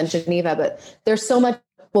Switzerland, Geneva, but there's so much,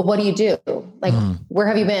 well, what do you do? Like, where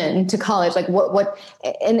have you been to college? Like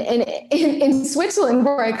and in Switzerland,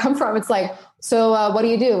 where I come from, it's like, so what do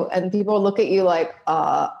you do? And people look at you like,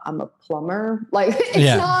 I'm a plumber. Like,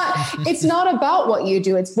 it's not about what you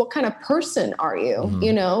do. It's what kind of person are you,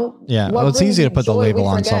 Yeah. Well, it's easy to put the label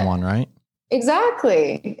on someone, right?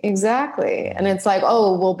 Exactly. And it's like,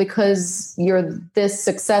 oh, well, because you're this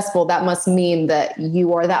successful, that must mean that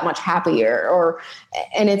you are that much happier,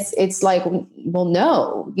 and it's like, well,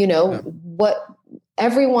 no, what,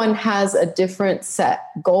 everyone has a different set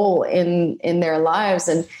goal in their lives.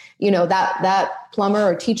 And, that plumber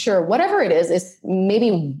or teacher, or whatever it is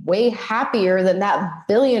maybe way happier than that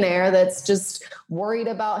billionaire that's just worried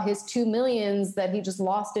about his 2 millions that he just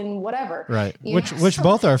lost in whatever. Right. Which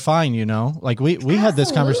both are fine, like we had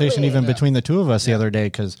this conversation even between the two of us the other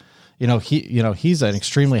day. Cause he's an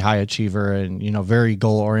extremely high achiever and, very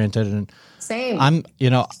goal oriented, and same.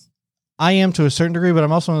 I am to a certain degree, but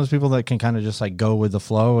I'm also one of those people that can kind of just like go with the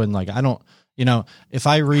flow. And like, I don't, if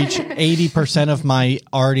I reach 80% of my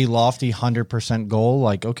already lofty 100% goal,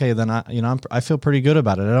 like, okay, then I feel pretty good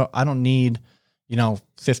about it. I don't need,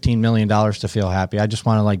 $15 million to feel happy. I just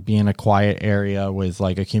want to like be in a quiet area with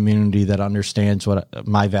like a community that understands what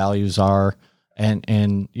my values are,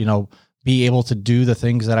 and, be able to do the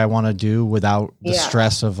things that I want to do without the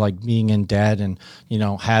stress of like being in debt and,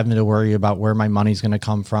 having to worry about where my money's going to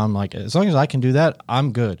come from. Like, as long as I can do that,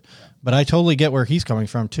 I'm good. But I totally get where he's coming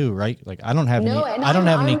from too, right? Like, I don't have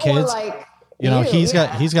any kids. Like, he's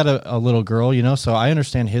got a little girl, so I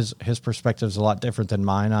understand his perspective is a lot different than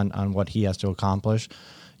mine on what he has to accomplish.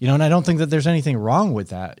 And I don't think that there's anything wrong with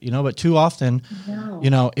that, but too often,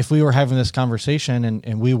 if we were having this conversation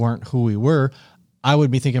and we weren't who we were, I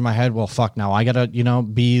would be thinking in my head, well, fuck, now I gotta,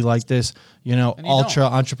 be like this, ultra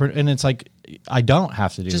entrepreneur. And it's like, I don't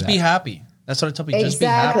have to do that. Just be happy. That's what I tell people. Just be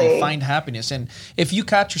happy, find happiness. And if you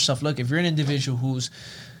catch yourself, look, if you're an individual who's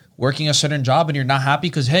working a certain job and you're not happy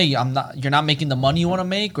because, hey, you're not making the money you want to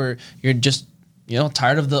make, or you're just,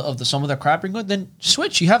 tired of the some of the crap you're going, then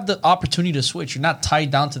switch. You have the opportunity to switch. You're not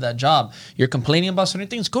tied down to that job. You're complaining about certain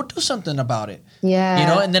things. Go do something about it.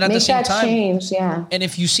 Yeah. And then at the same time, change. Yeah. And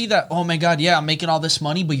if you see that, oh my God, I'm making all this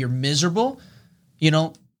money, but you're miserable,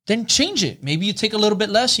 then change it. Maybe you take a little bit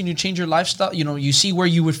less and you change your lifestyle. You see where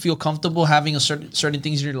you would feel comfortable having certain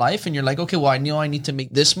things in your life, and you're like, okay, well, I know I need to make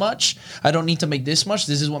this much. I don't need to make this much.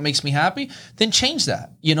 This is what makes me happy. Then change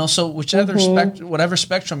that. So whatever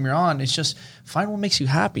spectrum you're on, it's just find what makes you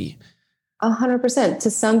happy. 100%. To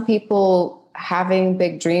some people, having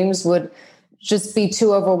big dreams would just be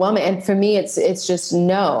too overwhelming, and for me, it's just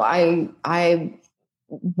no. I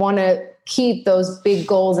want to keep those big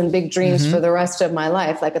goals and big dreams for the rest of my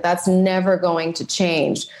life. Like, that's never going to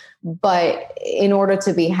change. But in order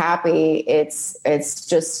to be happy, it's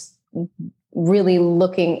just really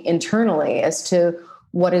looking internally as to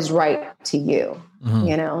what is right to you,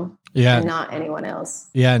 and not anyone else.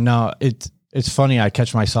 Yeah, no, it's funny. I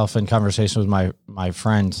catch myself in conversation with my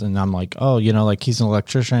friends, and I'm like, oh, like he's an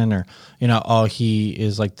electrician, or oh, he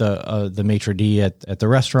is like the maitre d at the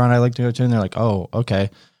restaurant I like to go to, and they're like, oh, okay,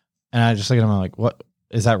 and I just look at them, I'm like, what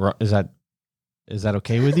is that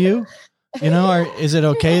okay with you? Or is it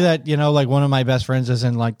okay that like one of my best friends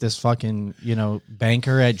isn't like this fucking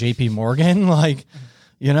banker at JP Morgan? Like,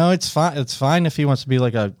 it's fine. It's fine if he wants to be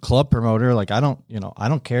like a club promoter. Like, I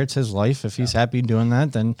don't care. It's his life. If he's happy doing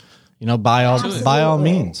that, then by all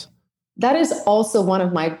means. That is also one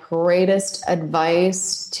of my greatest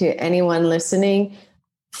advice to anyone listening.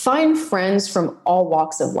 Find friends from all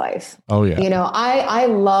walks of life. Oh yeah. I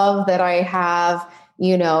love that I have,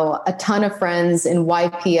 a ton of friends in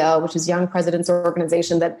YPO, which is Young Presidents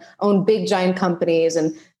Organization, that own big giant companies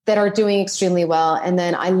and that are doing extremely well. And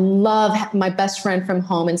then I love my best friend from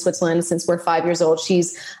home in Switzerland since we're 5 years old.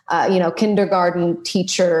 She's, kindergarten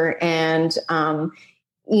teacher. And,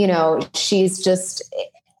 she's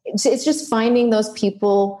it's just finding those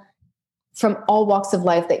people from all walks of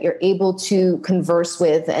life that you're able to converse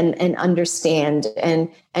with and understand and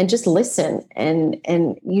just listen. And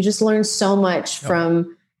you just learn so much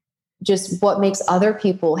from just what makes other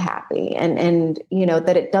people happy and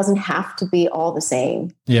that it doesn't have to be all the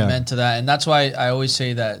same. Yeah. Amen to that. And that's why I always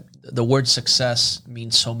say that the word success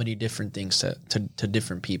means so many different things to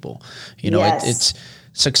different people. It's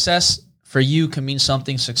success for you can mean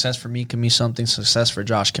something. Success for me can mean something. Success for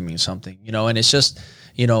Josh can mean something, and it's just,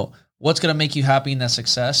 what's going to make you happy in that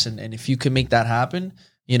success. And if you can make that happen,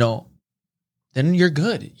 then you're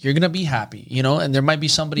good. You're going to be happy, and there might be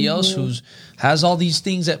somebody else who's has all these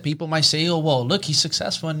things that people might say, oh, well, look, he's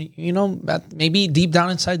successful. And, maybe deep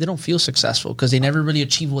down inside, they don't feel successful because they never really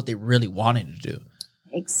achieved what they really wanted to do.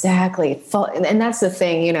 Exactly. And that's the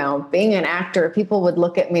thing, being an actor, people would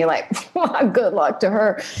look at me like, well, good luck to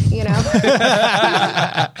her,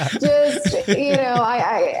 just,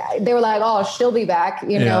 they were like, oh, she'll be back,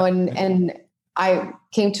 and I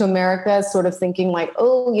came to America sort of thinking like,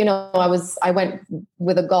 oh, I went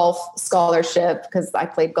with a golf scholarship because I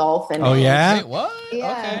played golf. And oh yeah. Wait, what?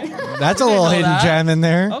 Yeah. Okay. That's a little hidden gem in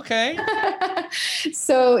there. Okay.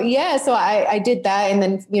 So I did that. And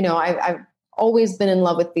then, I've always been in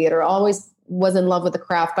love with theater, always was in love with the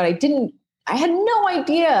craft, but I had no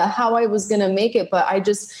idea how I was going to make it. But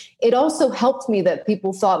it also helped me that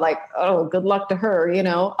people thought like, oh, good luck to her,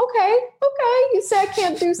 Okay. You say I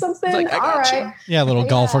can't do something. Like, all right. You. Yeah. Little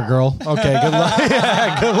golfer girl. Okay. Good luck.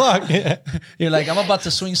 Yeah, good luck. Yeah. You're like, I'm about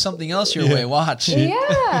to swing something else your way. Watch.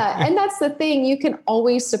 Yeah. And that's the thing. You can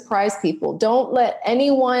always surprise people. Don't let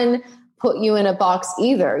anyone put you in a box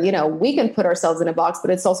either. We can put ourselves in a box, but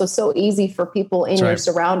it's also so easy for people in your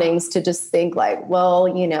surroundings to just think like, well,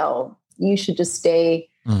 you should just stay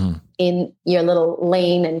in your little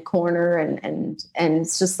lane and corner. And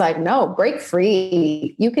it's just like, no, break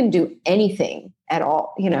free. You can do anything at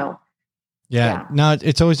all, Yeah. No,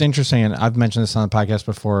 it's always interesting. And I've mentioned this on the podcast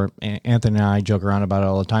before. Anthony and I joke around about it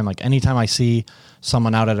all the time. Like anytime I see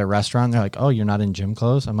someone out at a restaurant, they're like, oh, you're not in gym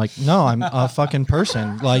clothes. I'm like, no, I'm a fucking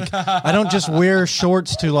person. Like I don't just wear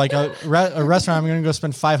shorts to like a restaurant. I'm going to go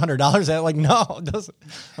spend $500 at. Like, no,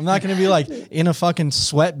 I'm not going to be like in a fucking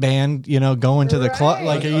sweatband, going to the club.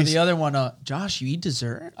 Like the other one, Josh, you eat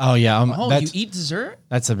dessert? Oh yeah. You eat dessert?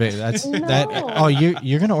 That's a big, that's no. That. Oh,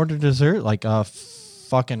 you're going to order dessert? Like,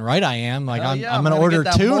 fucking right I am. Like I'm going to order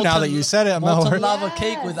two now that you said it. I'm going to order lava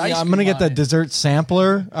cake with ice cream. I'm going to get the dessert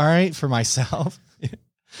sampler, all right, for myself.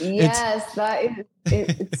 Yes,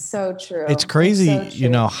 it's so true. It's crazy, it's so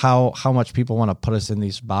true. How much people want to put us in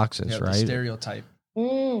these boxes, right? The stereotype.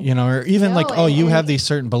 Or even you have these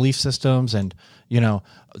certain belief systems and,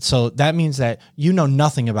 so that means that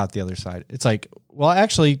nothing about the other side. It's like, well,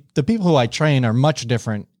 actually the people who I train are much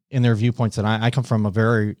different in their viewpoints than I come from a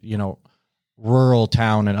very, rural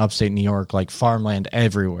town in upstate New York, like farmland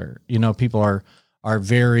everywhere. People are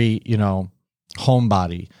very,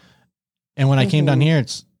 homebody. And when I came down here,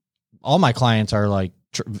 it's all my clients are like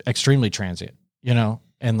extremely transient,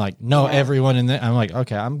 and like everyone in there. I'm like,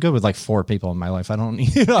 okay, I'm good with like 4 people in my life. I don't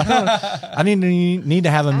need, I need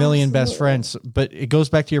to have a million best friends. But it goes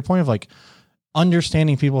back to your point of like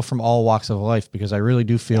understanding people from all walks of life, because I really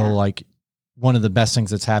do feel like one of the best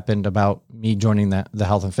things that's happened about me joining the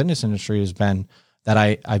health and fitness industry has been that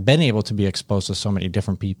I've been able to be exposed to so many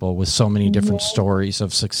different people with so many different stories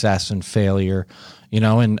of success and failure,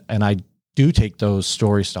 and I do take those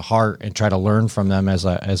stories to heart and try to learn from them as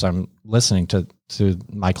I'm listening to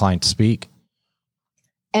my clients speak.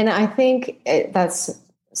 And I think that's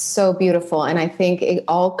so beautiful. And I think it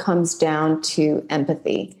all comes down to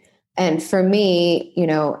empathy. And for me,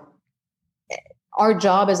 our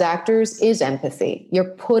job as actors is empathy.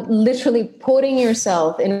 You're literally putting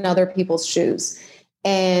yourself in other people's shoes.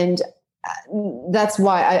 And that's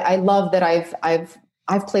why I love that I've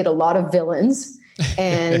played a lot of villains.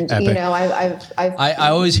 And you know, I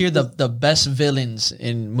always hear the best villains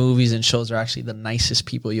in movies and shows are actually the nicest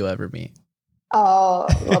people you'll ever meet. Oh,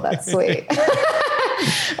 well, that's sweet.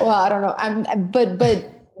 Well, I don't know.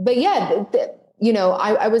 But yeah, you know,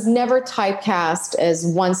 I was never typecast as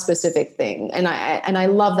one specific thing. And I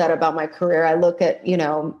love that about my career. I look at, you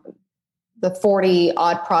know, the 40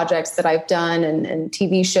 odd projects that I've done and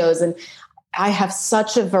TV shows, and I have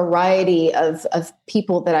such a variety of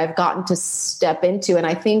people that I've gotten to step into. And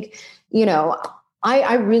I think, you know,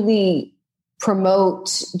 I really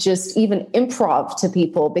promote just even improv to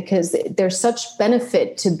people, because there's such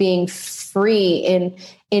benefit to being free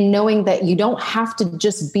in knowing that you don't have to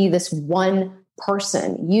just be this one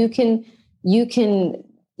person. You can,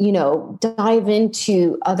 you know, dive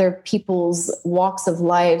into other people's walks of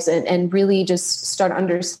lives and really just start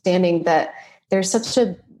understanding that there's such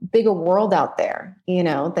a bigger world out there, you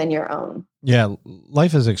know, than your own. Yeah.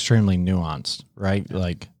 Life is extremely nuanced, right?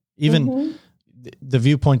 Like even the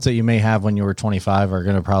viewpoints that you may have when you were 25 are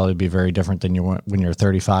going to probably be very different than when you're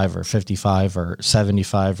 35 or 55 or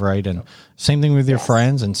 75. Right. And same thing with your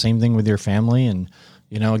friends, and same thing with your family. And,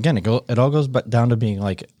 you know, again, it all goes down to being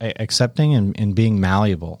like accepting and being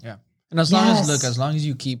malleable. Yeah. And as long as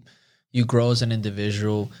you grow as an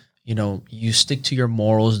individual, you know, you stick to your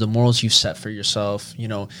morals, the morals you set for yourself, you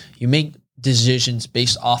know, you make decisions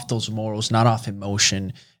based off those morals, not off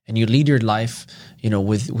emotion, and you lead your life, you know,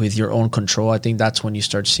 with your own control. I think that's when you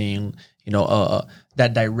start seeing, you know,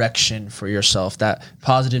 that direction for yourself, that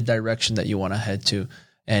positive direction that you want to head to,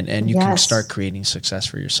 and you can start creating success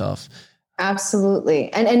for yourself.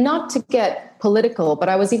 Absolutely. And not to get political, but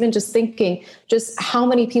I was even just thinking just how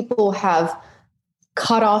many people have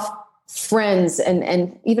cut off friends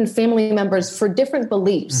and even family members for different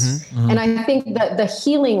beliefs. And I think that the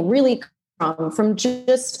healing really comes from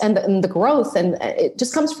just, and the growth, and it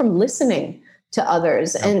just comes from listening to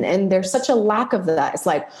others. And there's such a lack of that. It's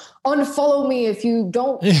like, unfollow me if you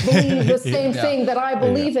don't believe the same thing that I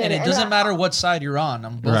believe in. And it doesn't matter what side you're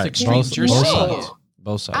on both extremes. You're seeing it.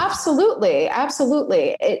 Both sides. Absolutely.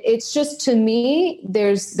 It's just, to me,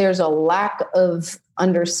 there's a lack of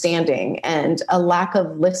understanding and a lack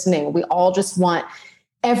of listening. We all just want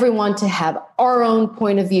everyone to have our own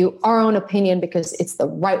point of view, our own opinion, because it's the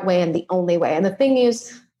right way and the only way. And the thing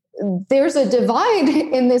is, there's a divide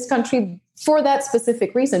in this country for that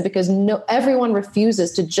specific reason, because everyone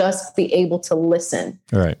refuses to just be able to listen.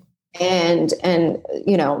 Right. And,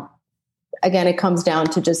 you know, again, it comes down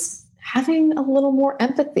to just having a little more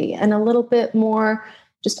empathy and a little bit more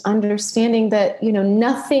just understanding that, you know,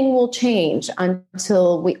 nothing will change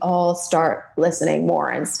until we all start listening more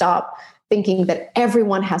and stop thinking that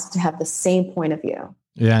everyone has to have the same point of view.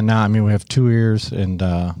 Yeah, no, I mean, we have two ears and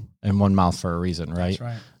one mouth for a reason, right?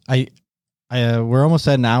 That's right. We're almost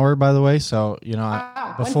at an hour, by the way. So, you know,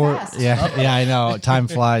 I know time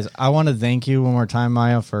flies. I want to thank you one more time,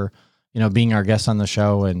 Maya, for, you know, being our guest on the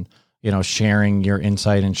show and, you know, sharing your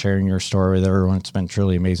insight and sharing your story with everyone. It's been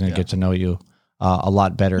truly amazing to get to know you a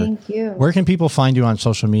lot better. Thank you. Where can people find you on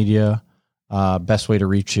social media? Best way to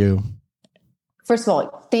reach you? First of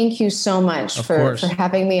all, thank you so much for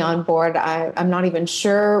having me on board. I'm not even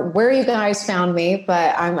sure where you guys found me,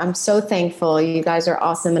 but I'm so thankful. You guys are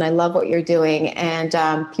awesome, and I love what you're doing. And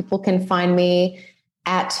people can find me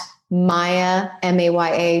at Maya,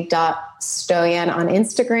 Maya Stojan on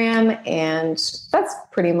Instagram. And that's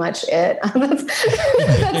pretty much it.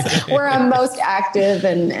 that's where I'm most active.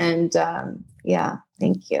 And yeah,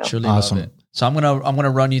 thank you. Truly awesome. Love it. So I'm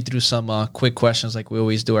gonna run you through some quick questions like we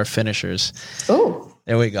always do our finishers. Ooh.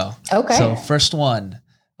 There we go. Okay. So first one,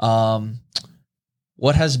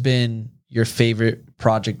 what has been your favorite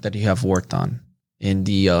project that you have worked on in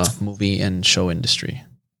the movie and show industry?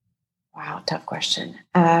 Wow, tough question.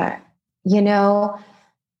 You know,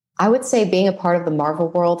 I would say being a part of the Marvel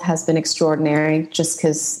world has been extraordinary, just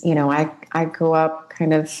because, you know, I grew up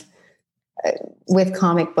kind of with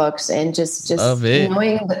comic books, and just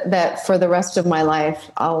knowing that for the rest of my life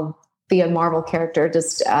I'll be a Marvel character.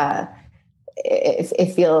 Just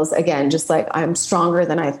it feels, again, just like I'm stronger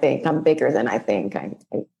than I think, I'm bigger than I think.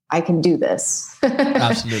 I can do this.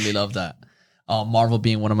 Absolutely love that. Marvel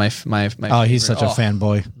being one of my oh, he's such a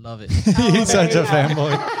fanboy. Love it. He's such a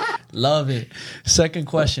fanboy. Love it. Second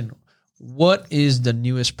question, what is the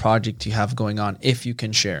newest project you have going on, if you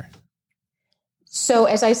can share? So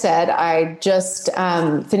as I said, I just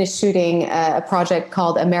finished shooting a project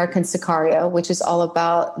called American Sicario, which is all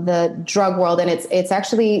about the drug world. And it's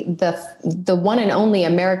actually the one and only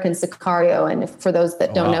American Sicario. And for those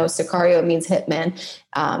that don't know, Sicario means hitman.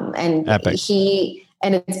 And Epic.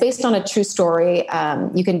 And it's based on a true story.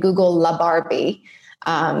 You can Google La Barbie.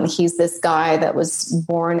 He's this guy that was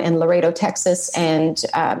born in Laredo, Texas, and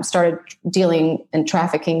started dealing and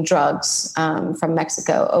trafficking drugs from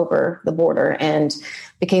Mexico over the border and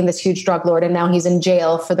became this huge drug lord. And now he's in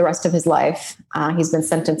jail for the rest of his life. He's been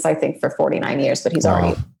sentenced, I think, for 49 years, but he's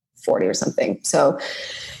already 40 or something. So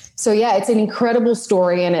yeah, it's an incredible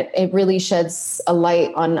story, and it really sheds a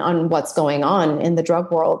light on what's going on in the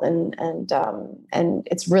drug world, and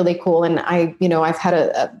it's really cool. And I've had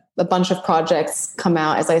a bunch of projects come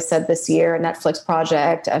out, as I said, this year: a Netflix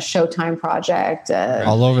project, a Showtime project,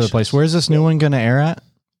 all over the place. Where's this new one going to air at?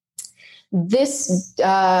 This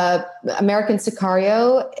American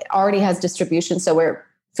Sicario already has distribution, so we're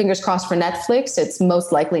fingers crossed for Netflix. It's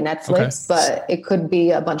most likely Netflix, but it could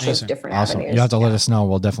be a bunch of different avenues. You have to let us know.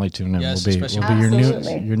 We'll definitely tune in. Yes, we'll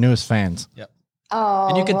be your newest fans. Yep. Oh,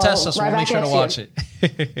 and you can test us. We'll make sure to watch it.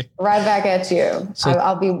 Right back at you. So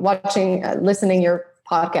I'll be watching, listening your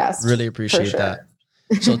podcast. Really appreciate that.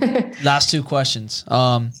 So last two questions.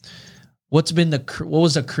 What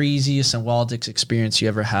was the craziest and wildest experience you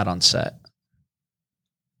ever had on set?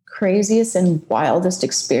 Craziest and wildest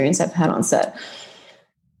experience I've had on set.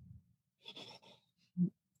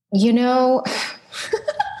 I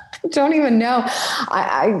don't even know.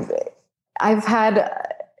 I've had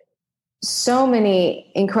so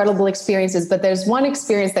many incredible experiences, but there's one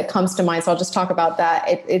experience that comes to mind. So I'll just talk about that.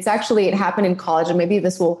 It happened in college, and maybe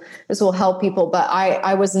this will help people. But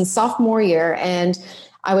I was in sophomore year, and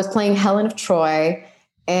I was playing Helen of Troy,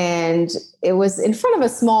 and it was in front of a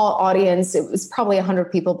small audience. It was probably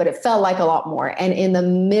 100 people, but it felt like a lot more. And in the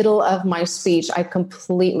middle of my speech, I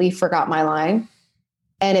completely forgot my line.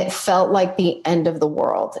 And it felt like the end of the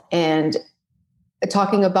world. And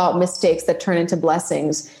talking about mistakes that turn into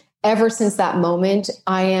blessings, ever since that moment,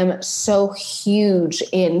 I am so huge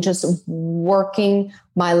in just working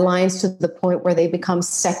my lines to the point where they become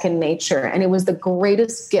second nature. And it was the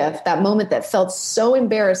greatest gift, that moment that felt so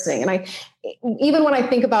embarrassing. And even when I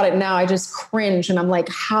think about it now, I just cringe, and I'm like,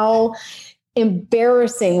 how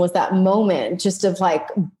embarrassing was that moment, just of like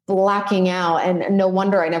blacking out. And no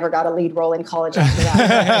wonder I never got a lead role in college after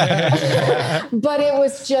that. But it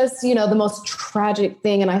was just, the most tragic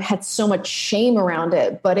thing. And I had so much shame around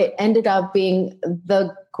it, but it ended up being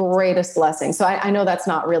the greatest blessing. So I know that's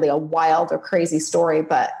not really a wild or crazy story,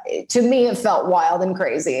 but to me, it felt wild and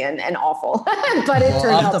crazy and awful. But it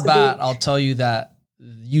turned out to be. Off the bat, I'll tell you that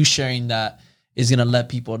you sharing that is going to let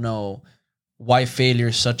people know why failure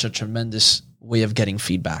is such a tremendous way of getting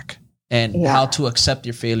feedback, and how to accept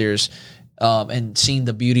your failures, and seeing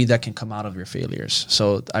the beauty that can come out of your failures.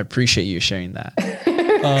 So I appreciate you sharing that.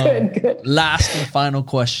 Good. Last and final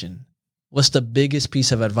question. What's the biggest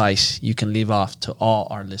piece of advice you can leave off to all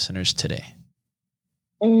our listeners today?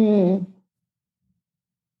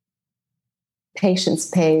 Patience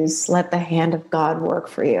pays. Let the hand of God work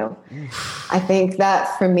for you. I think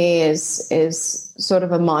that for me is sort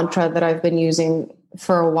of a mantra that I've been using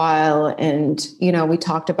for a while. And, we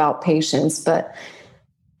talked about patience, but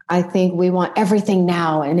I think we want everything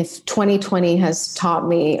now. And if 2020 has taught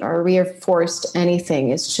me or reinforced anything,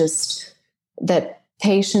 it's just that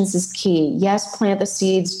patience is key. Yes, plant the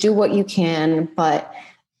seeds, do what you can, but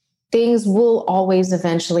things will always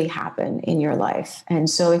eventually happen in your life. And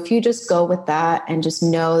so if you just go with that and just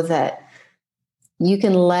know that you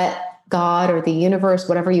can let God or the universe,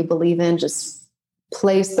 whatever you believe in, just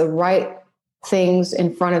place the right things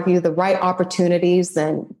in front of you, the right opportunities,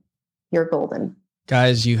 then you're golden.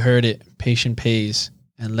 Guys, you heard it. Patience pays,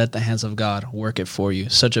 and let the hands of God work it for you.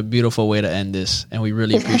 Such a beautiful way to end this. And we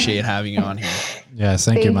really appreciate having you on here. Yes,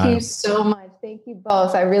 thank you, Maya. Thank you so much. Thank you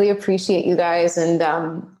both. I really appreciate you guys, and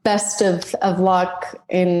best of luck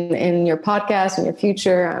in your podcast and your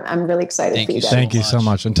future. I'm really excited for you guys. Thank you so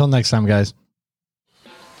much. Until next time, guys.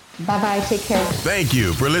 Bye-bye. Take care. Thank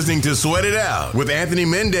you for listening to Sweat It Out with Anthony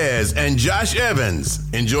Mendez and Josh Evans.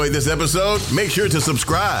 Enjoyed this episode? Make sure to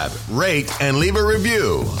subscribe, rate, and leave a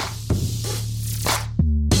review.